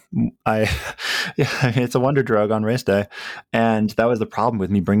 It's a wonder drug on race day, and that was the problem with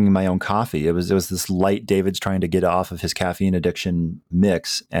me bringing my own coffee. It was this light David's trying to get off of his caffeine addiction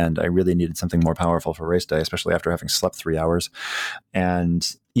mix, and I really needed something more powerful for race day, especially after having slept 3 hours. And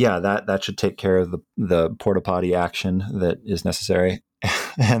yeah, that should take care of the porta potty action that is necessary.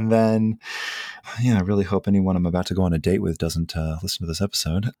 And then, I really hope anyone I'm about to go on a date with doesn't listen to this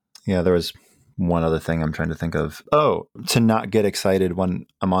episode. Yeah, there was one other thing I'm trying to think of. Oh, to not get excited when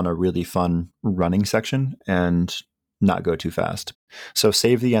I'm on a really fun running section and not go too fast. So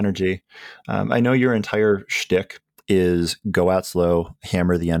save the energy. I know your entire shtick is go out slow,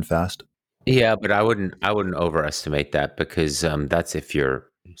 hammer the end fast. Yeah, but I wouldn't overestimate that, because that's if you're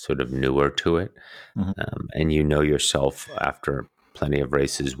sort of newer to it, and you know yourself after plenty of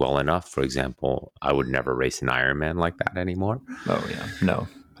races well enough. For example, I would never race an Ironman like that anymore. Oh yeah, no.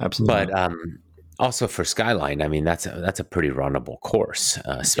 Absolutely. But also for Skyline, I mean, that's a pretty runnable course,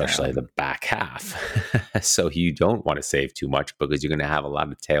 especially the back half. So you don't want to save too much, because you're going to have a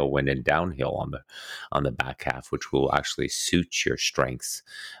lot of tailwind and downhill on the back half, which will actually suit your strengths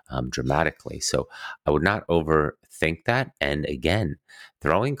dramatically. So I would not overthink that. And again,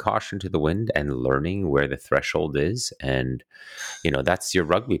 throwing caution to the wind and learning where the threshold is. And, that's your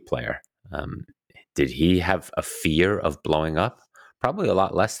rugby player. Did he have a fear of blowing up? Probably a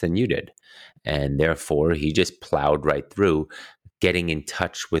lot less than you did. And therefore, he just plowed right through, getting in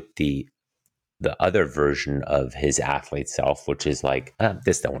touch with the other version of his athlete self, which is like,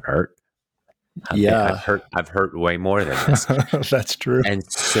 this don't hurt. I've hurt way more than this. That's true. And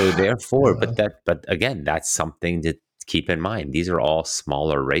so therefore, but again, that's something to keep in mind. These are all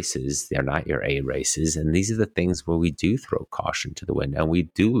smaller races. They're not your A races. And these are the things where we do throw caution to the wind, and we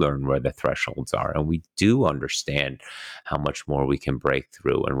do learn where the thresholds are, and we do understand how much more we can break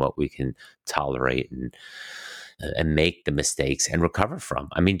through and what we can tolerate and make the mistakes and recover from.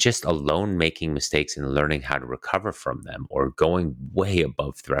 I mean, just alone making mistakes and learning how to recover from them, or going way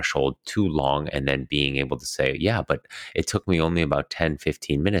above threshold too long and then being able to say, yeah, but it took me only about 10,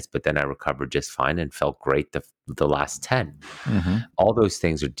 15 minutes, but then I recovered just fine and felt great the last 10. All those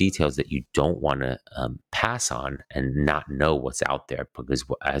things are details that you don't want to pass on and not know what's out there, because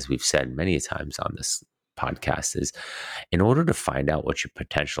as we've said many times on this podcast, is in order to find out what your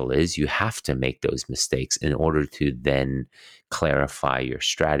potential is, you have to make those mistakes in order to then clarify your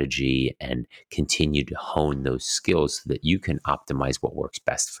strategy and continue to hone those skills so that you can optimize what works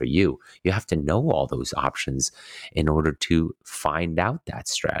best for you. You have to know all those options in order to find out that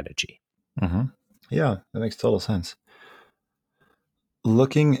strategy. Yeah, that makes total sense.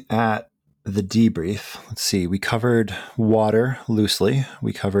 Looking at the debrief, let's see, we covered water loosely,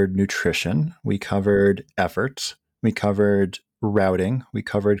 we covered nutrition, we covered effort, we covered routing, we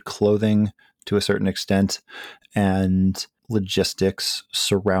covered clothing to a certain extent, and logistics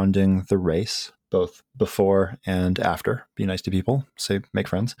surrounding the race, both before and after. Be nice to people, say, make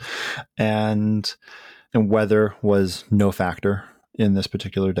friends. And weather was no factor in this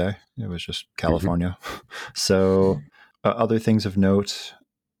particular day. It was just California. So other things of note,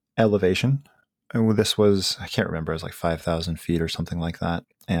 elevation. This was, I can't remember, it was like 5,000 feet or something like that.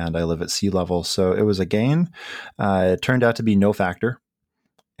 And I live at sea level. So it was a gain. It turned out to be no factor.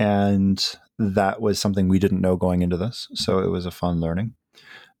 And that was something we didn't know going into this. So it was a fun learning.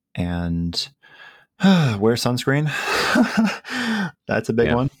 And wear sunscreen. That's a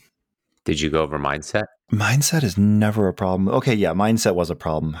big one. Did you go over mindset? Mindset is never a problem. Okay, yeah, mindset was a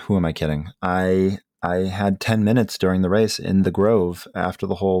problem. Who am I kidding? I had 10 minutes during the race in the Grove after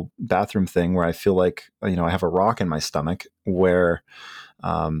the whole bathroom thing where I feel like, I have a rock in my stomach where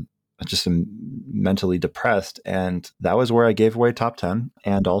um, I just am mentally depressed. And that was where I gave away top 10.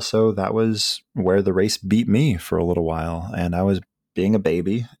 And also, that was where the race beat me for a little while. And I was being a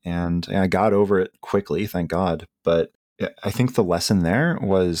baby and I got over it quickly, thank God. But I think the lesson there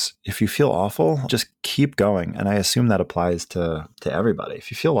was if you feel awful, just keep going. And I assume that applies to everybody. If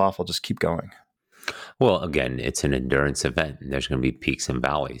you feel awful, just keep going. Well, again, it's an endurance event, and there's going to be peaks and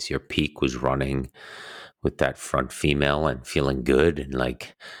valleys. Your peak was running with that front female and feeling good, and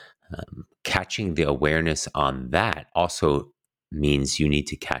like catching the awareness on that also means you need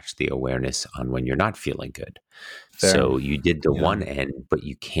to catch the awareness on when you're not feeling good. Fair. So you did the Yeah. one end, but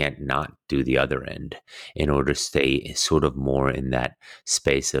you can't not do the other end in order to stay sort of more in that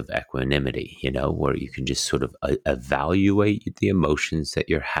space of equanimity, where you can just sort of evaluate the emotions that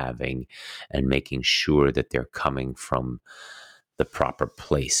you're having and making sure that they're coming from the proper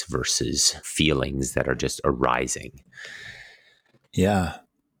place versus feelings that are just arising. Yeah.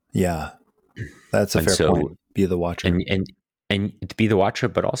 Yeah. That's a And fair so point. Be the watcher. and to be the watcher,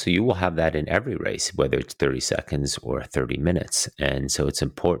 but also you will have that in every race, whether it's 30 seconds or 30 minutes. And so it's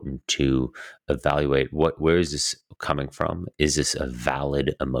important to evaluate where is this coming from? Is this a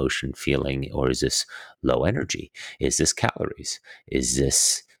valid emotion feeling, or is this low energy? Is this calories? Is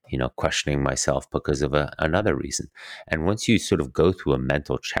this questioning myself because of another reason? And once you sort of go through a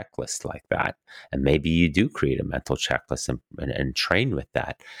mental checklist like that, and maybe you do create a mental checklist and train with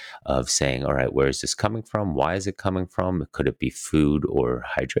that, of saying, all right, where is this coming from? Why is it coming from? Could it be food or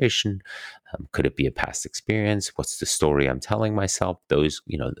hydration? Could it be a past experience? What's the story I'm telling myself? Those,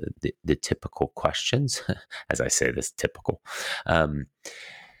 the typical questions, as I say this, typical. And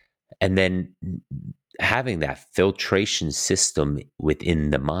then having that filtration system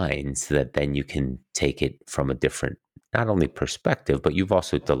within the mind so that then you can take it from a different, not only perspective, but you've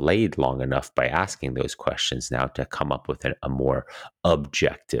also delayed long enough by asking those questions now to come up with a more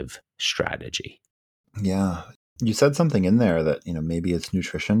objective strategy. Yeah. You said something in there that, maybe it's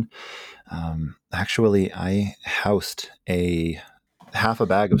nutrition. Actually, I housed a half a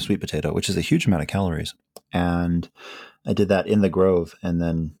bag of sweet potato, which is a huge amount of calories. And I did that in the Grove and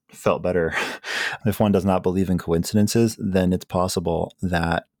then felt better. If one does not believe in coincidences, then it's possible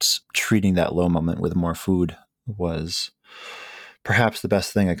that treating that low moment with more food was perhaps the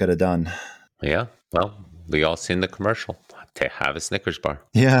best thing I could have done. Yeah. Well, we all seen the commercial to have a Snickers bar.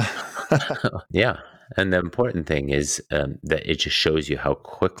 Yeah. Yeah. And the important thing is that it just shows you how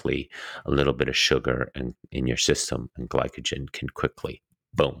quickly a little bit of sugar in your system and glycogen can quickly,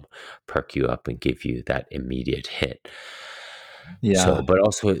 boom, perk you up and give you that immediate hit. Yeah. So, but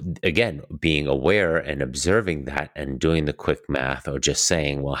also, again, being aware and observing that and doing the quick math, or just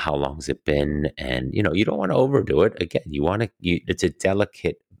saying, well, how long's it been? And, you don't want to overdo it. Again, it's a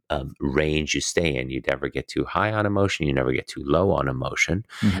delicate range you stay in. You never get too high on emotion. You never get too low on emotion.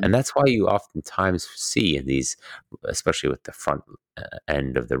 Mm-hmm. And that's why you oftentimes see in these, especially with the front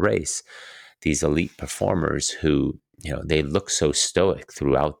end of the race, these elite performers who, they look so stoic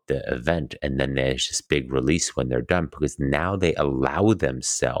throughout the event. And then there's this big release when they're done, because now they allow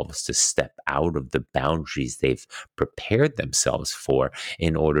themselves to step out of the boundaries they've prepared themselves for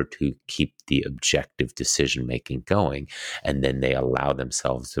in order to keep the objective decision making going. And then they allow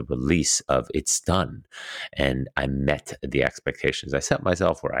themselves the release of it's done. And I met the expectations I set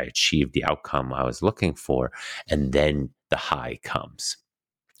myself, where I achieved the outcome I was looking for. And then the high comes.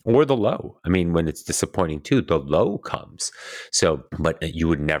 Or the low. I mean, when it's disappointing too, the low comes. So, but you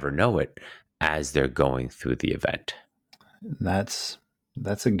would never know it as they're going through the event. That's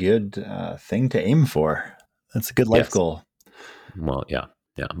a good thing to aim for. That's a good life Yes. goal. Well, yeah.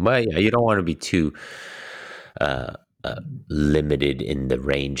 Yeah. But yeah, you don't want to be too uh, limited in the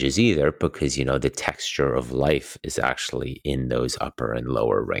ranges either, because, the texture of life is actually in those upper and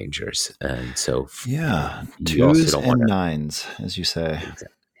lower rangers. And so, Yeah. you also Twos don't want and to. nines, as you say.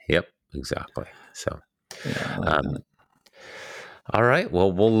 Yep, exactly. So, Yeah, I like um, that. all right.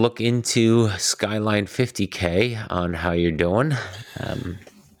 Well, we'll look into Skyline 50K on how you're doing.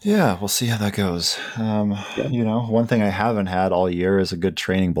 Yeah, we'll see how that goes. Yeah. One thing I haven't had all year is a good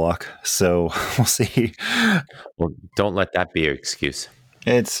training block. So we'll see. Well, don't let that be your excuse.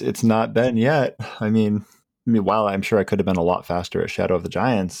 It's not been yet. While I'm sure I could have been a lot faster at Shadow of the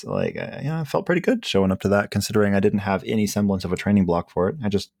Giants, I felt pretty good showing up to that, considering I didn't have any semblance of a training block for it. I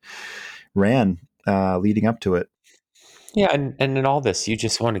just ran leading up to it. Yeah, and in all this, you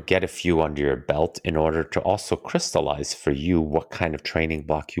just want to get a few under your belt in order to also crystallize for you what kind of training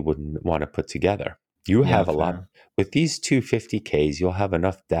block you wouldn't want to put together. You Yeah, have a lot fair. with these 250Ks, you'll have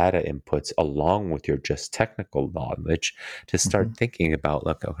enough data inputs along with your just technical knowledge to Hmm. start thinking about,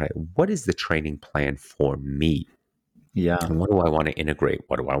 like, okay, what is the training plan for me? Yeah. And what do I want to integrate?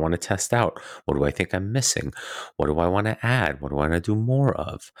 What do I want to test out? What do I think I'm missing? What do I want to add? What do I want to do more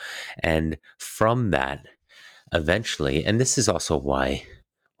of? And from that, eventually, and this is also why,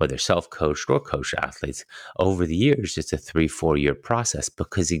 whether self-coached or coached athletes, over the years, it's a 3-4 year process,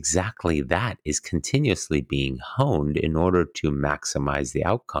 because exactly that is continuously being honed in order to maximize the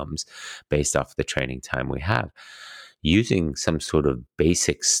outcomes based off the training time we have. Using some sort of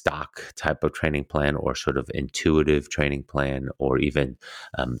basic stock type of training plan or sort of intuitive training plan, or even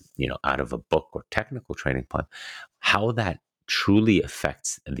out of a book or technical training plan, how that truly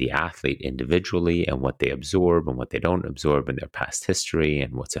affects the athlete individually and what they absorb and what they don't absorb in their past history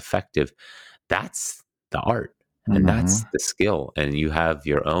and what's effective, that's the art and Hmm. that's the skill. And you have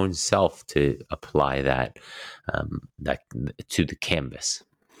your own self to apply that to the canvas.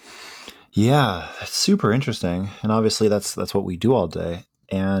 Yeah, that's super interesting. And obviously that's what we do all day.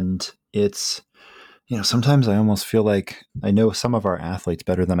 And it's, sometimes I almost feel like I know some of our athletes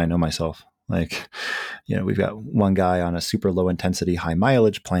better than I know myself. Like, we've got one guy on a super low intensity, high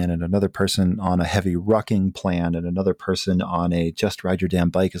mileage plan, and another person on a heavy rucking plan, and another person on a just ride your damn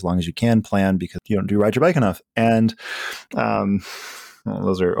bike as long as you can plan because you don't do ride your bike enough. And um, well,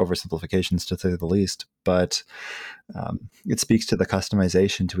 those are oversimplifications to say the least, but it speaks to the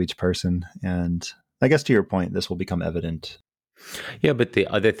customization to each person. And I guess to your point, this will become evident. Yeah, but the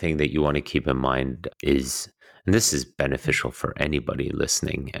other thing that you want to keep in mind is, and this is beneficial for anybody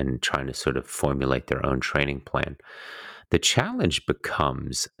listening and trying to sort of formulate their own training plan. The challenge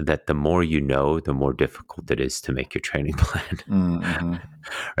becomes that the more you know, the more difficult it is to make your training plan, Mm-hmm.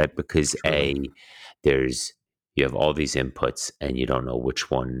 right? Because True. there's you have all these inputs and you don't know which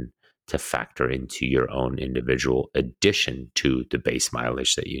one to factor into your own individual addition to the base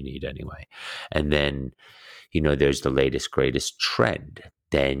mileage that you need anyway. And then there's the latest, greatest trend.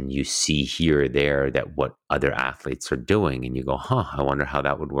 Then you see here or there that what other athletes are doing, and you go, I wonder how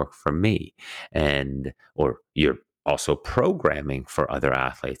that would work for me. Or you're also programming for other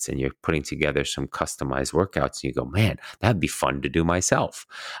athletes and you're putting together some customized workouts and you go, man, that'd be fun to do myself.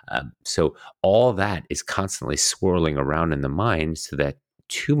 So all that is constantly swirling around in the mind so that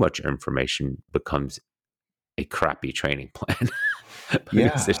too much information becomes a crappy training plan.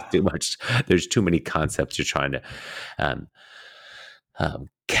 Because Yeah. there's too many concepts you're trying to um,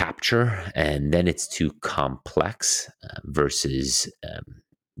 capture, and then it's too complex versus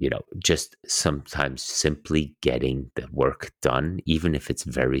just sometimes simply getting the work done, even if it's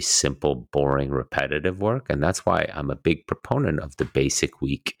very simple, boring, repetitive work. And that's why I'm a big proponent of the basic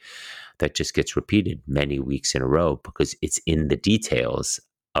week that just gets repeated many weeks in a row, because it's in the details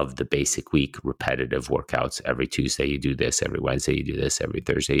of the basic week, repetitive workouts. Every Tuesday you do this, every Wednesday you do this, every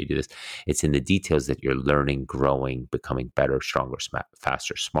Thursday you do this. It's in the details that you're learning, growing, becoming better, stronger,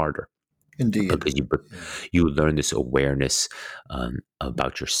 faster, smarter, Indeed. because Yeah. you learn this awareness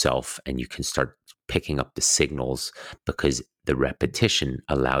about yourself, and you can start picking up the signals, because the repetition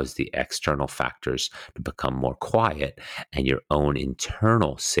allows the external factors to become more quiet and your own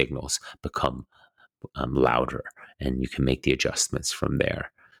internal signals become louder, and you can make the adjustments from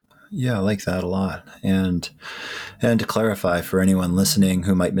there. Yeah, I like that a lot. And to clarify for anyone listening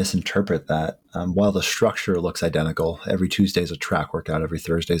who might misinterpret that, while the structure looks identical, every Tuesday is a track workout, every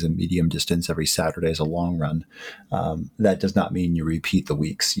Thursday is a medium distance, every Saturday is a long run. That does not mean you repeat the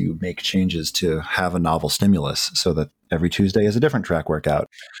weeks. You make changes to have a novel stimulus so that every Tuesday is a different track workout.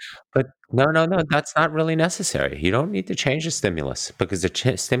 But no, that's not really necessary. You don't need to change the stimulus, because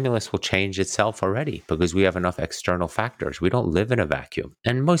the stimulus will change itself already, because we have enough external factors. We don't live in a vacuum.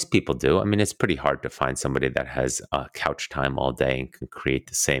 And most people do. I mean, it's pretty hard to find somebody that has couch time all day and can create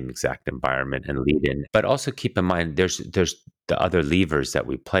the same exact environment and lead in. But also keep in mind, there's the other levers that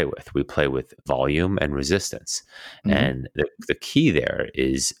we play with. We play with volume and resistance. Mm-hmm. And the key there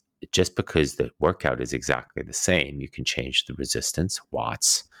is, just because the workout is exactly the same, you can change the resistance,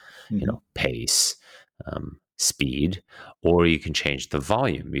 watts, Mm-hmm. pace, speed, or you can change the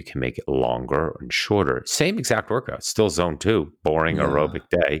volume. You can make it longer and shorter. Same exact workout, still zone two, boring Yeah. aerobic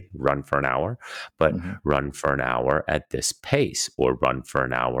day, run for an hour, but Mm-hmm. run for an hour at this pace, or run for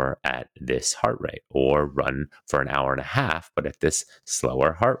an hour at this heart rate, or run for an hour and a half, but at this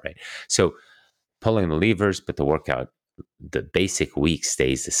slower heart rate. So pulling the levers, but the workout, the basic week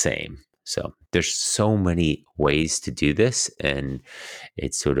stays the same. So there's so many ways to do this, and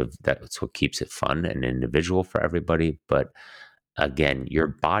it's sort of that's what keeps it fun and individual for everybody. But again, your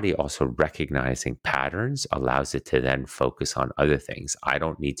body also recognizing patterns allows it to then focus on other things. I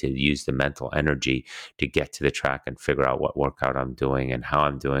don't need to use the mental energy to get to the track and figure out what workout I'm doing and how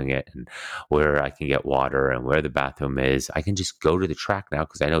I'm doing it and where I can get water and where the bathroom is. I can just go to the track now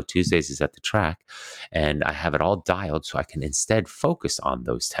because I know Tuesdays is at the track and I have it all dialed, so I can instead focus on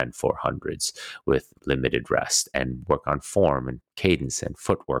those 10 400s with limited rest and work on form and cadence and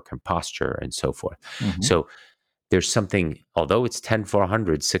footwork and posture and so forth. Mm-hmm. So there's something, although it's 10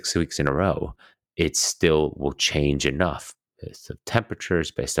 400 6 weeks in a row, it still will change enough based on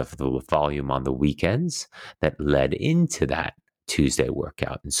temperatures, based off of the volume on the weekends that led into that Tuesday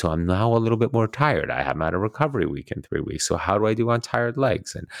workout. And so I'm now a little bit more tired. I haven't had a recovery week in 3 weeks. So how do I do on tired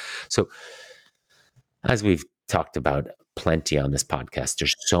legs? And so as we've talked about plenty on this podcast,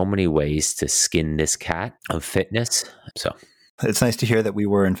 there's so many ways to skin this cat of fitness. So it's nice to hear that we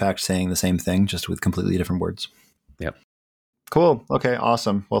were in fact saying the same thing, just with completely different words. Yep. Cool. Okay.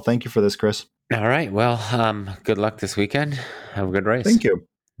 Awesome. Well, thank you for this, Chris. All right. Well, good luck this weekend. Have a good race. Thank you.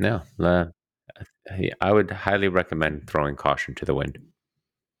 No, I would highly recommend throwing caution to the wind.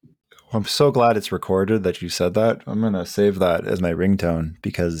 I'm so glad it's recorded that you said that. I'm going to save that as my ringtone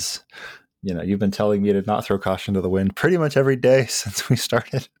because, you've been telling me to not throw caution to the wind pretty much every day since we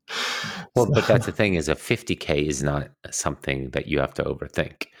started. Well, but that's the thing is a 50K is not something that you have to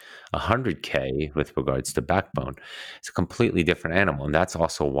overthink. 100K with regards to backbone, it's a completely different animal. And that's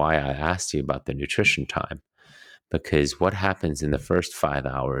also why I asked you about the nutrition time, because what happens in the first 5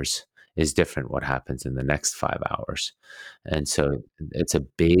 hours is different what happens in the next 5 hours. And so it's a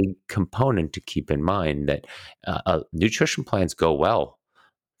big component to keep in mind that nutrition plans go well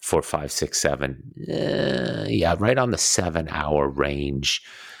for 5, 6, 7. Right on the 7-hour range.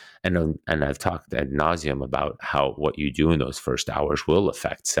 And I've talked ad nauseum about how what you do in those first hours will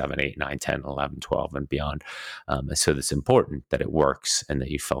affect 7, 8, 9, 10, 11, 12, and beyond. So it's important that it works and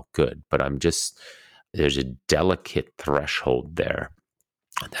that you felt good. But there's a delicate threshold there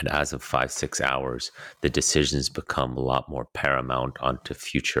that as of 5, 6 hours, the decisions become a lot more paramount onto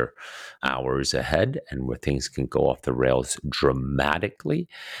future hours ahead and where things can go off the rails dramatically,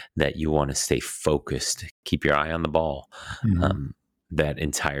 that you want to stay focused, keep your eye on the ball that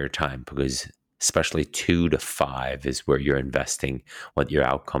entire time, because especially 2 to 5 is where you're investing what your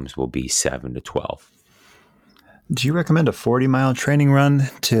outcomes will be 7 to 12. Do you recommend a 40-mile training run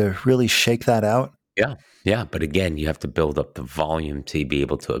to really shake that out? Yeah. But again, you have to build up the volume to be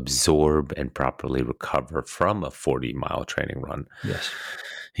able to absorb and properly recover from a 40-mile training run. Yes.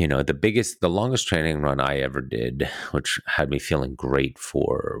 The longest training run I ever did, which had me feeling great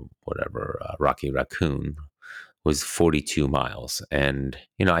for Rocky Raccoon, was 42 miles. And,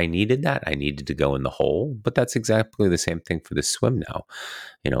 I needed that. I needed to go in the hole, but that's exactly the same thing for the swim now,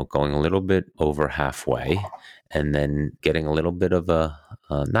 going a little bit over halfway and then getting a little bit of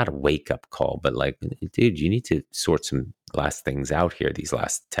not a wake up call, but like, dude, you need to sort some last things out here, these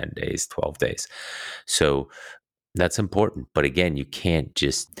last 10 days, 12 days. So that's important. But again, you can't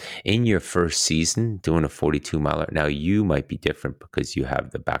just in your first season doing a 42 miler. Now you might be different because you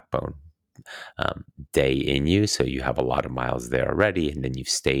have the backbone day in you, so you have a lot of miles there already, and then you've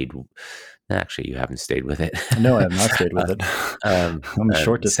stayed. Actually, you haven't stayed with it. No, I have not stayed with it. I'm a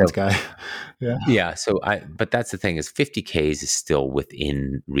short distance guy. Yeah. But that's the thing is 50Ks is still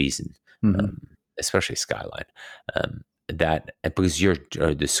within reason, especially Skyline. That because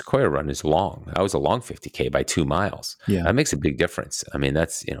the Sequoia run is long. That was a long 50K by 2 miles. Yeah, that makes a big difference. I mean,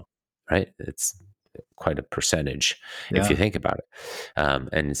 that's right. It's quite a percentage if you think about it.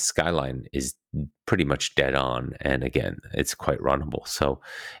 And Skyline is pretty much dead on. And again, it's quite runnable. So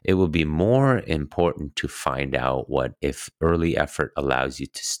it will be more important to find out if early effort allows you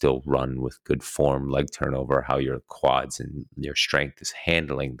to still run with good form, leg turnover, how your quads and your strength is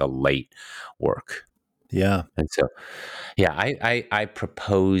handling the late work. Yeah. And so, I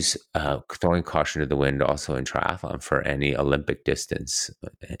propose throwing caution to the wind also in triathlon for any Olympic distance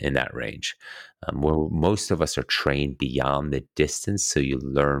in that range, where most of us are trained beyond the distance. So you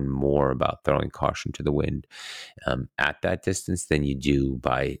learn more about throwing caution to the wind at that distance than you do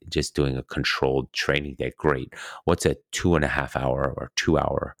by just doing a controlled training day. Great. What's a 2.5 hour or 2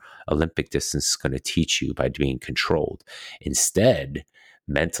 hour Olympic distance going to teach you by being controlled? Instead,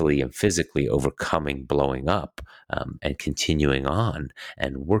 mentally and physically overcoming blowing up and continuing on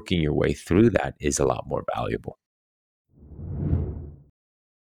and working your way through that is a lot more valuable.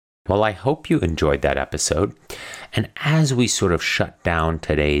 Well, I hope you enjoyed that episode. And as we sort of shut down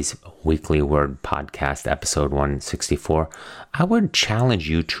today's Weekly Word Podcast, episode 164, I would challenge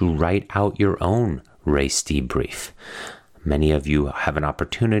you to write out your own race debrief. Many of you have an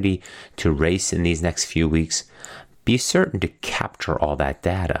opportunity to race in these next few weeks. Be certain to capture all that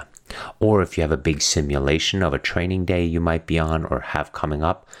data. Or if you have a big simulation of a training day you might be on or have coming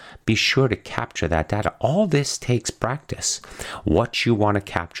up, be sure to capture that data. All this takes practice. What you want to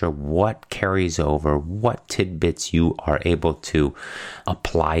capture, what carries over, what tidbits you are able to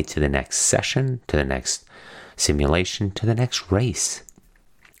apply to the next session, to the next simulation, to the next race.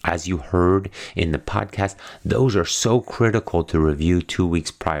 As you heard in the podcast, those are so critical to review 2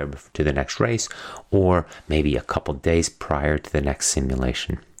 weeks prior to the next race, or maybe a couple days prior to the next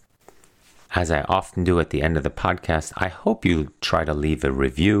simulation. As I often do at the end of the podcast, I hope you try to leave a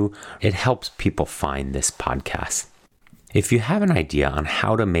review. It helps people find this podcast. If you have an idea on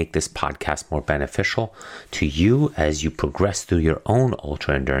how to make this podcast more beneficial to you as you progress through your own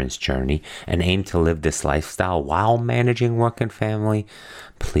ultra endurance journey and aim to live this lifestyle while managing work and family,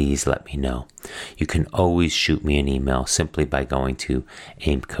 please let me know. You can always shoot me an email simply by going to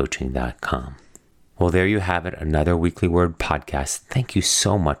aimcoaching.com. Well, there you have it, another Weekly Word podcast. Thank you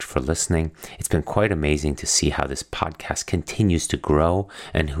so much for listening. It's been quite amazing to see how this podcast continues to grow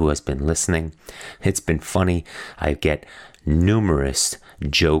and who has been listening. It's been funny. I get numerous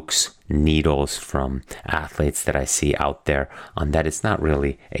jokes, needles from athletes that I see out there on that it's not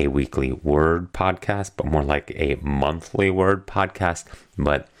really a weekly word podcast, but more like a monthly word podcast.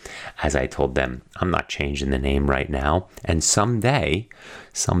 But as I told them, I'm not changing the name right now. And someday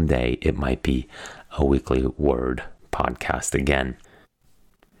it might be a weekly word podcast again.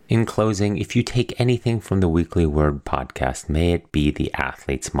 In closing, if you take anything from the Weekly Word podcast, may it be the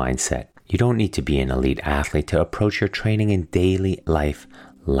athlete's mindset. You don't need to be an elite athlete to approach your training in daily life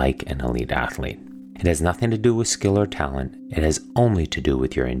like an elite athlete. It has nothing to do with skill or talent. It has only to do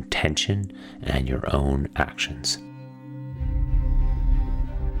with your intention and your own actions.